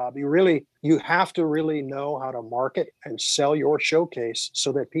beyond that, Bob. You have to really know how to market and sell your showcase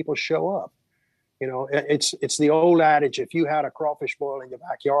so that people show up. You know, it's the old adage, if you had a crawfish boil in your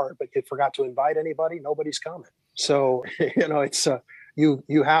backyard, but you forgot to invite anybody, nobody's coming. So,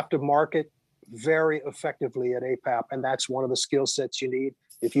 you have to market very effectively at APAP. And that's one of the skill sets you need.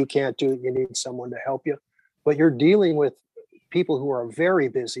 If you can't do it, you need someone to help you. But you're dealing with people who are very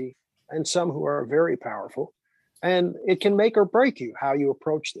busy and some who are very powerful. And it can make or break you how you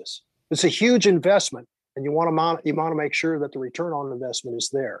approach this. It's a huge investment, and you want to make sure that the return on investment is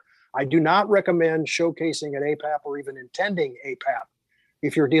there. I do not recommend showcasing at APAP or even attending APAP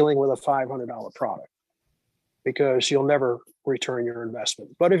if you're dealing with a $500 product, because you'll never return your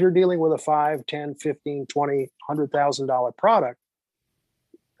investment. But if you're dealing with a $5, $10, $15, $20, $100,000 product,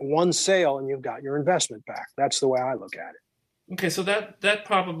 one sale and you've got your investment back. That's the way I look at it. Okay, so that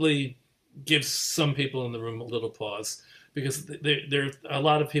probably gives some people in the room a little pause, because there a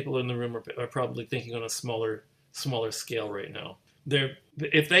lot of people in the room are probably thinking on a smaller scale right now.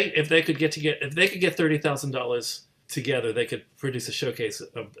 If they could get $30,000 together, they could produce a showcase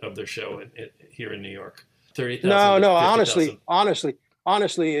of their show here in New York. 30,000. No.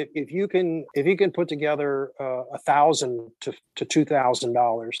 Honestly, if you can put together $1,000 to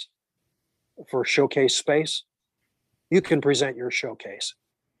 $2,000 for showcase space, you can present your showcase.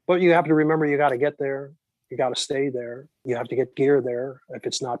 But you have to remember, you got to get there, you got to stay there, you have to get gear there if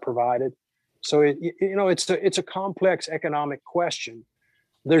it's not provided. So it's a complex economic question.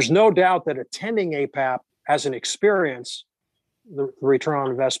 There's no doubt that attending APAP as an experience, the return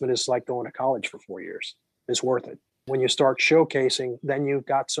on investment is like going to college for 4 years. It's worth it. When you start showcasing, then you've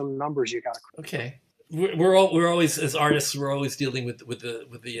got some numbers you got to. Okay. we're always, as artists, we're always dealing with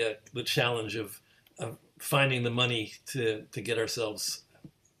the challenge of finding the money to get ourselves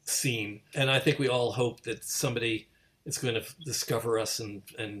seen. And I think we all hope that somebody is going to discover us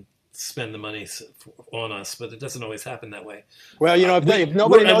and spend the money on us, but it doesn't always happen that way. Well, if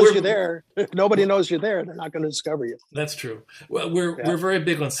nobody knows you're there, they're not going to discover you. That's true. Well, we're very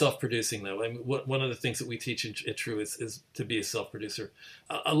big on self-producing, though. I mean, one of the things that we teach at True is to be a self-producer.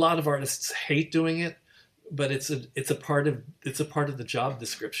 A lot of artists hate doing it, but it's a part of the job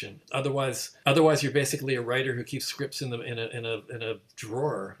description. Otherwise you're basically a writer who keeps scripts in a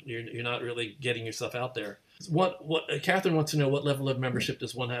drawer. You're not really getting yourself out there. What Catherine wants to know: what level of membership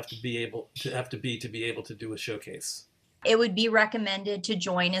does one have to be able to do a showcase? It would be recommended to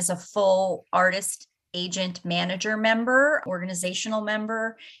join as a full artist, agent, manager member, organizational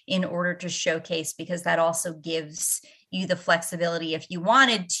member, in order to showcase, because that also gives you the flexibility if you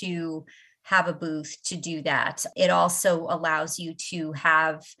wanted to have a booth to do that. It also allows you to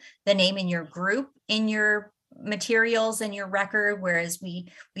have the name in your group in your materials and your record, whereas we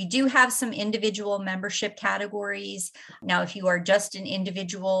do have some individual membership categories. Now, if you are just an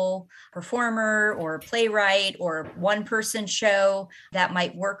individual performer or playwright or one person show, that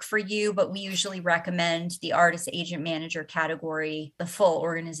might work for you, but we usually recommend the artist, agent, manager category, the full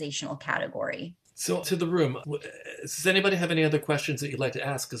organizational category. So to the room, does anybody have any other questions that you'd like to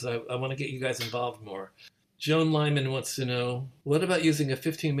ask? Because I want to get you guys involved more. Joan Lyman wants to know, what about using a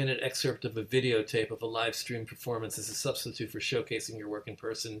 15-minute excerpt of a videotape of a live stream performance as a substitute for showcasing your work in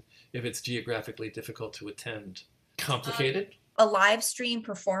person if it's geographically difficult to attend? Complicated? A live stream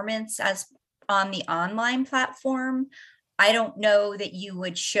performance as on the online platform, I don't know that you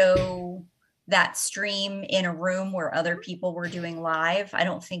would show that stream in a room where other people were doing live. I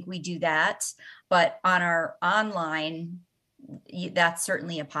don't think we do that. But on our online, that's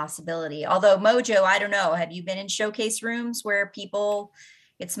certainly a possibility. Although Mojo, I don't know, have you been in showcase rooms where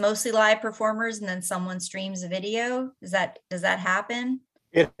it's mostly live performers and then someone streams a video? Does that happen?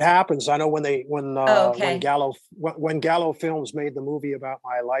 It happens. I know when Gallo Films made the movie about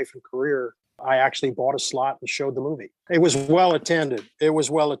my life and career, I actually bought a slot and showed the movie. It was well attended.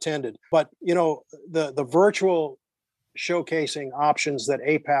 But the virtual showcasing options that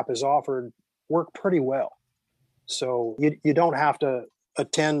APAP has offered work pretty well. So you don't have to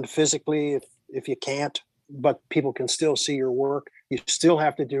attend physically if you can't, but people can still see your work. You still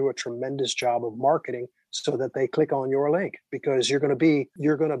have to do a tremendous job of marketing so that they click on your link, because you're going to be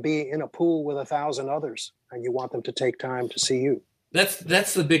in a pool with 1,000 others, and you want them to take time to see you.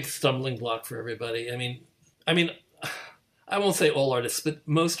 That's the big stumbling block for everybody. I mean, I won't say all artists, but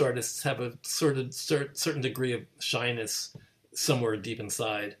most artists have a sort of certain degree of shyness somewhere deep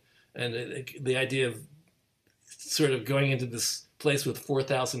inside, and the idea of sort of going into this place with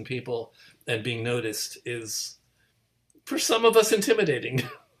 4,000 people and being noticed is, for some of us, intimidating.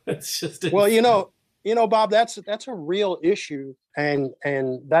 It's just Bob, that's a real issue, and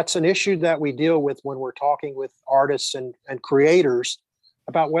that's an issue that we deal with when we're talking with artists and creators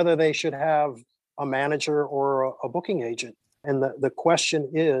about whether they should have a manager or a booking agent. And the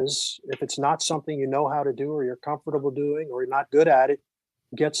question is, if it's not something you know how to do, or you're comfortable doing, or you're not good at it,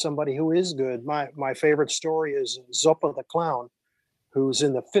 get somebody who is good. My favorite story is Zuppa the Clown, who's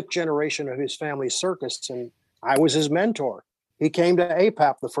in the 5th generation of his family's circus, and I was his mentor. He came to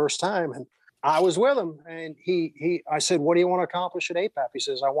APAP the first time, and I was with him, and I said, "What do you want to accomplish at APAP?" He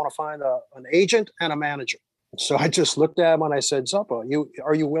says, "I want to find an agent and a manager." So I just looked at him and I said, "Zuppa,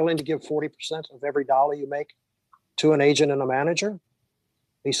 are you willing to give 40% of every dollar you make to an agent and a manager?"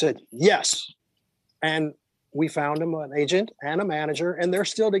 He said, "Yes." And we found him an agent and a manager, and they're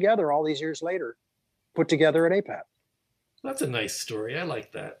still together all these years later, put together at APAP. That's a nice story. I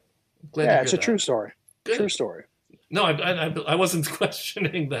like that. It's a true story. Good. True story. No, I wasn't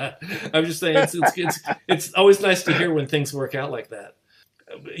questioning that. I'm just saying it's always nice to hear when things work out like that.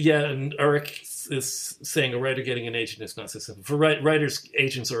 Yeah, and Eric is saying a writer getting an agent is not so simple. For writers,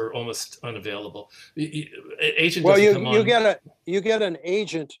 agents are almost unavailable. You get an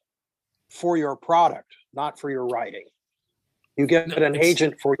agent for your product, not for your writing. You get an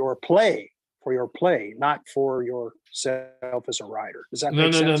agent for your play, not for yourself as a writer. Does that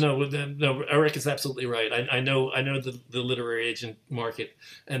make sense? No. Eric is absolutely right. I know the literary agent market,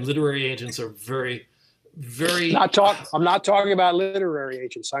 and literary agents are very, very. I'm not talking about literary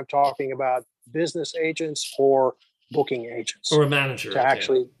agents. I'm talking about business agents or booking agents, or a manager.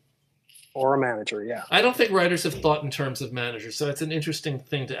 Or a manager. Yeah. I don't think writers have thought in terms of managers, so it's an interesting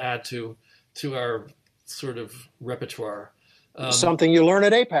thing to add to our sort of repertoire. Something you learn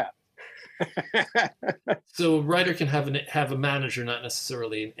at APAP. So a writer can have a manager, not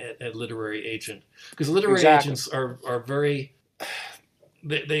necessarily a literary agent, because literary Exactly. agents are very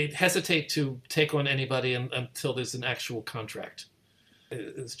they hesitate to take on anybody until there's an actual contract.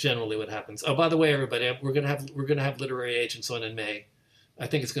 It's generally what happens. Oh, by the way, everybody, we're gonna have literary agents on in May. I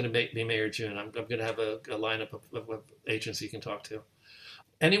think it's going to be May or June. I'm going to have a lineup of agents you can talk to.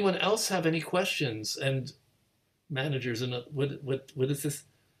 Anyone else have any questions? And managers, and what is this?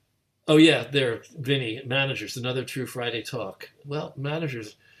 Oh yeah, there, Vinny. Managers, another True Friday talk. Well,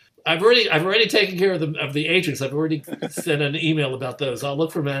 managers, I've already taken care of the agents. I've already sent an email about those. I'll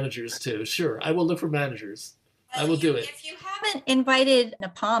look for managers too. Sure, I will look for managers. I will do it. If you haven't invited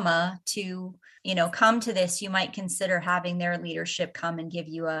Napama to, come to this, you might consider having their leadership come and give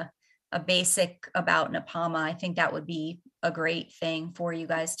you a basic about Napama. I think that would be a great thing for you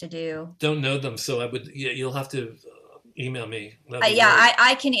guys to do. Don't know them, so I would. Yeah, you'll have to email me.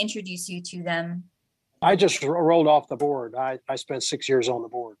 I can introduce you to them. I just rolled off the board. I spent 6 years on the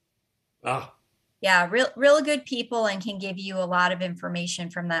board. Ah. Yeah, real good people, and can give you a lot of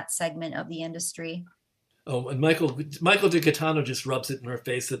information from that segment of the industry. Oh, and Michael DiCatano just rubs it in her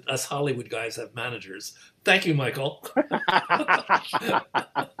face that us Hollywood guys have managers. Thank you, Michael.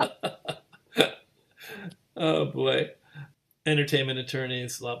 Oh boy, entertainment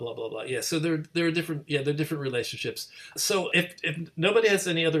attorneys, blah blah blah blah. Yeah, so there are different relationships. So if nobody has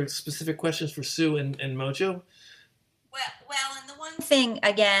any other specific questions for Sue and Mojo. Well, and the one thing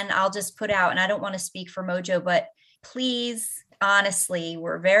again, I'll just put out, and I don't want to speak for Mojo, but please. Honestly,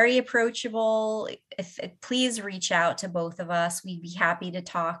 we're very approachable. Please reach out to both of us. We'd be happy to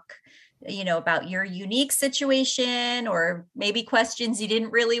talk, about your unique situation, or maybe questions you didn't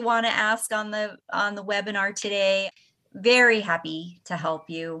really want to ask on the webinar today. Very happy to help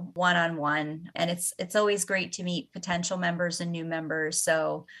you one-on-one. And it's always great to meet potential members and new members.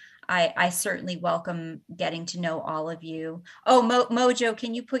 So I certainly welcome getting to know all of you. Oh, Mojo,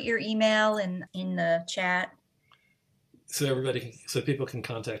 can you put your email in the chat? So people can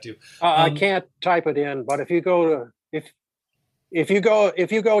contact you. I can't type it in, but if you go to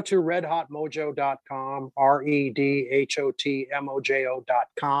redhotmojo.com,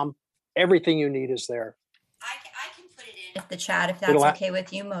 redhotmojo.com, everything you need is there. I can put it in the chat if that's okay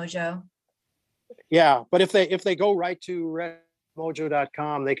with you, Mojo. Yeah, but if they go right to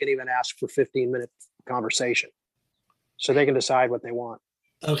redhotmojo.com, they can even ask for 15-minute conversation, so they can decide what they want.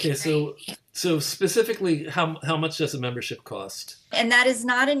 Okay, so specifically, how much does a membership cost? And that is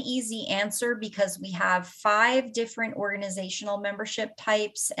not an easy answer, because we have 5 different organizational membership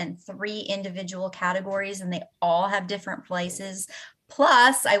types and 3 individual categories, and they all have different prices.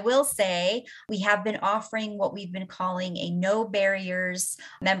 Plus, I will say, we have been offering what we've been calling a no barriers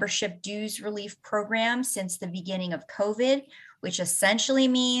membership dues relief program since the beginning of COVID, which essentially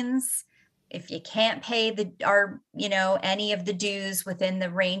means if you can't pay any of the dues within the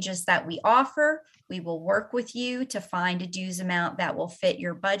ranges that we offer, we will work with you to find a dues amount that will fit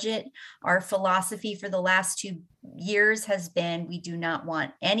your budget. Our philosophy for the last 2 years has been, we do not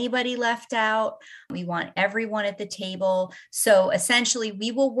want anybody left out. We want everyone at the table. So essentially,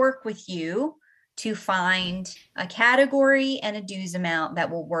 we will work with you to find a category and a dues amount that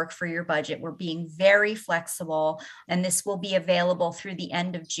will work for your budget. We're being very flexible, and this will be available through the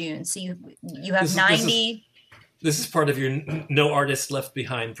end of June. So you have 90. This is part of your No Artist Left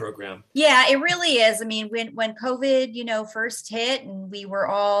Behind program. Yeah, it really is. I mean, when COVID, first hit, and we were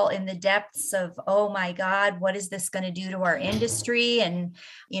all in the depths of, oh my God, what is this going to do to our industry? And,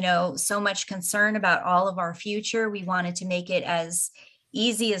 so much concern about all of our future. We wanted to make it as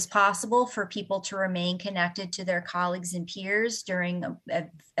easy as possible for people to remain connected to their colleagues and peers during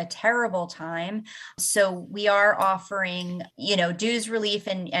a terrible time. So we are offering, dues relief.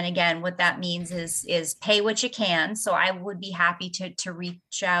 And again, what that means is pay what you can. So I would be happy to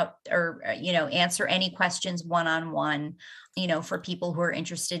reach out or, answer any questions one-on-one, for people who are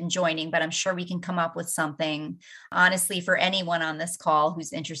interested in joining, but I'm sure we can come up with something. Honestly, for anyone on this call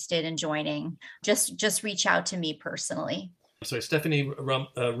who's interested in joining, just reach out to me personally. Sorry, Stephanie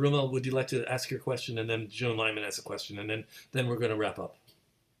Rummel, would you like to ask your question? And then Joan Lyman has a question, and then we're going to wrap up.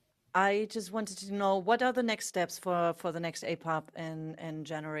 I just wanted to know, what are the next steps for the next APAP in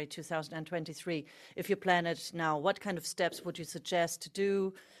January 2023? If you plan it now, what kind of steps would you suggest to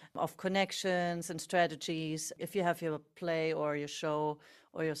do, of connections and strategies, if you have your play or your show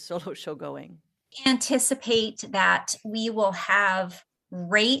or your solo show going? Anticipate that we will have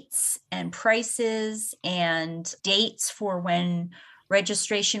rates and prices and dates for when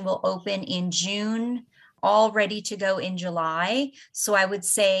registration will open in June, all ready to go in July. So I would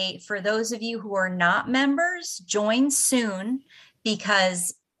say, for those of you who are not members, join soon,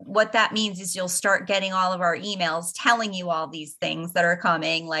 because what that means is you'll start getting all of our emails telling you all these things that are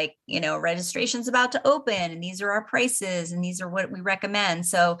coming, like, registration's about to open and these are our prices and these are what we recommend.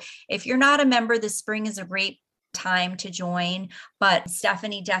 So if you're not a member, the spring is a great time to join. But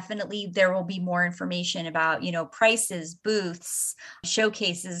Stephanie, definitely there will be more information about, prices, booths,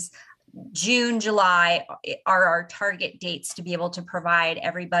 showcases. June, July are our target dates to be able to provide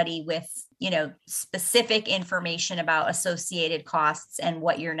everybody with, specific information about associated costs and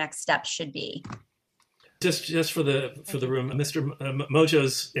what your next steps should be. Just for the room, Mr.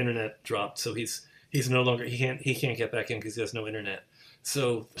 Mojo's internet dropped, so he's no longer, he can't get back in because he has no internet.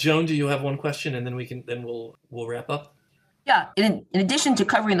 So Joan, do you have one question, and then we'll wrap up? Yeah. In addition to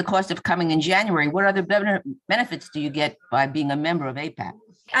covering the cost of coming in January, what other benefits do you get by being a member of APAP?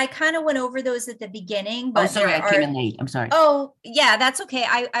 I kind of went over those at the beginning, but sorry, I came in late. I'm sorry. Oh, yeah, that's okay.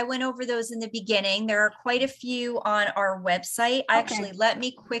 I went over those in the beginning. There are quite a few on our website. Okay. Actually, let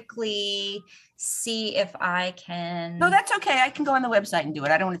me quickly see if I can. No, that's okay. I can go on the website and do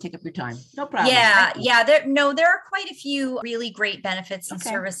it. I don't want to take up your time. No problem. Yeah. There are quite a few really great benefits and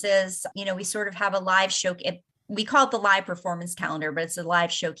services. We sort of have a live show. We call it the live performance calendar, but it's a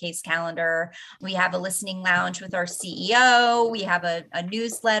live showcase calendar. We have a listening lounge with our CEO. We have a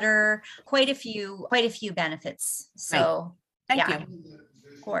newsletter, quite a few benefits. So Thank you.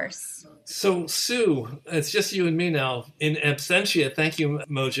 Of course. So Sue, it's just you and me now in absentia. Thank you,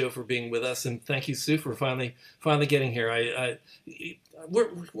 Mojo, for being with us. And thank you, Sue, for finally getting here.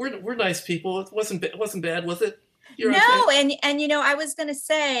 We're nice people. It wasn't bad, was it? No. And I was going to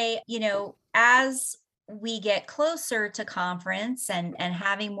say, as we get closer to conference and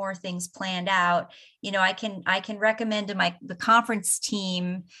having more things planned out, I can recommend to the conference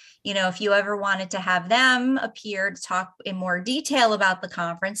team, if you ever wanted to have them appear to talk in more detail about the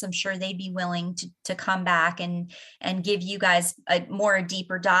conference, I'm sure they'd be willing to come back and give you guys a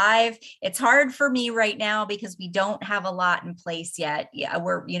deeper dive. It's hard for me right now because we don't have a lot in place yet. Yeah,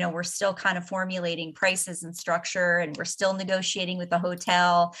 we're still kind of formulating prices and structure, and we're still negotiating with the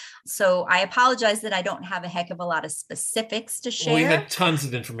hotel. So I apologize that I don't have a heck of a lot of specifics to share. Well, we had tons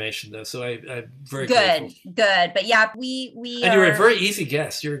of information though, so I'm very good. But yeah, we and you're a very easy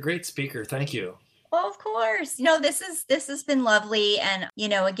guest. You're a great speaker. Thank you. Well, of course. This has been lovely. And,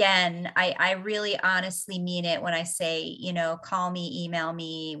 again, I really honestly mean it when I say, call me, email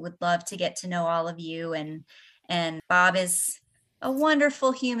me, would love to get to know all of you. And Bob is a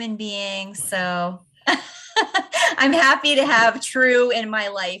wonderful human being. So I'm happy to have True in my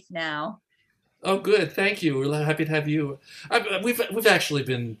life now. Oh, good. Thank you. We're happy to have you. We've actually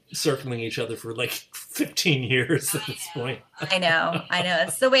been circling each other for like 15 years at this point. I know.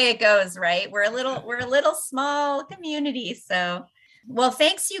 It's the way it goes, right? We're a little small community. So, well,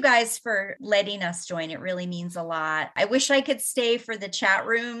 thanks you guys for letting us join. It really means a lot. I wish I could stay for the chat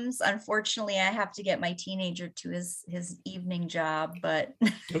rooms. Unfortunately, I have to get my teenager to his evening job, but.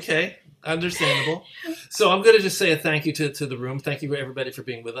 Okay. Understandable. So I'm going to just say a thank you to the room. Thank you everybody for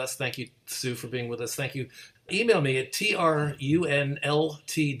being with us. Thank you, Sue, for being with us. Thank you. Email me at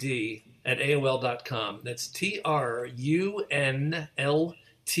trunltd@aol.com. That's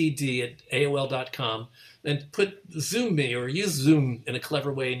trunltd@aol.com. And put Zoom me or use Zoom in a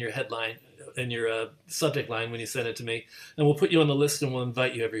clever way in your headline, in your subject line when you send it to me. And we'll put you on the list and we'll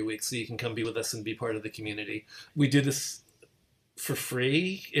invite you every week so you can come be with us and be part of the community. We do this for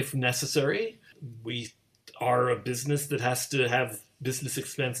free if necessary. We are a business that has to have business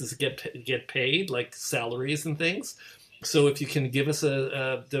expenses get paid, like salaries and things. So if you can give us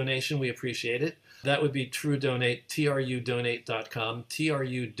a donation, we appreciate it. That would be TrueDonate, trudonate.com,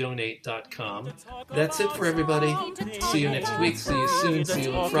 trudonate.com. That's it for everybody. See you next week. See you soon. See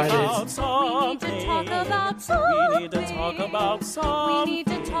you on Fridays. We need to talk about something. We need to talk about something. We need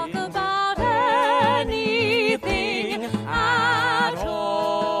to talk about anything at all.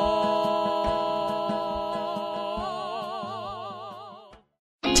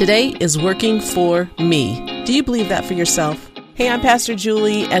 Today is working for me. Do you believe that for yourself? Hey, I'm Pastor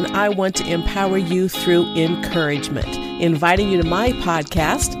Julie, and I want to empower you through encouragement. Inviting you to my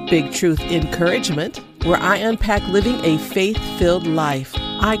podcast, Big Truth Encouragement, where I unpack living a faith-filled life.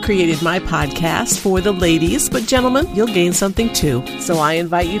 I created my podcast for the ladies, but gentlemen, you'll gain something too. So I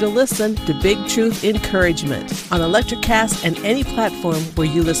invite you to listen to Big Truth Encouragement on Electricast and any platform where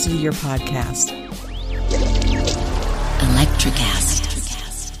you listen to your podcast. Electricast.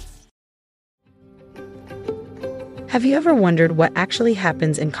 Have you ever wondered what actually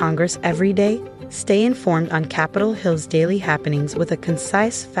happens in Congress every day? Stay informed on Capitol Hill's daily happenings with a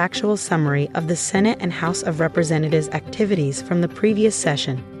concise, factual summary of the Senate and House of Representatives' activities from the previous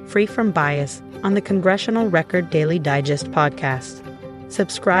session, free from bias, on the Congressional Record Daily Digest podcast.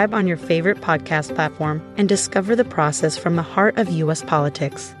 Subscribe on your favorite podcast platform and discover the process from the heart of U.S.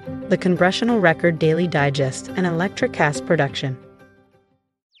 politics. The Congressional Record Daily Digest, an Electricast production.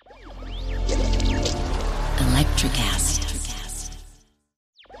 Electricast.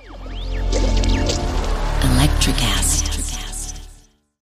 Electricast.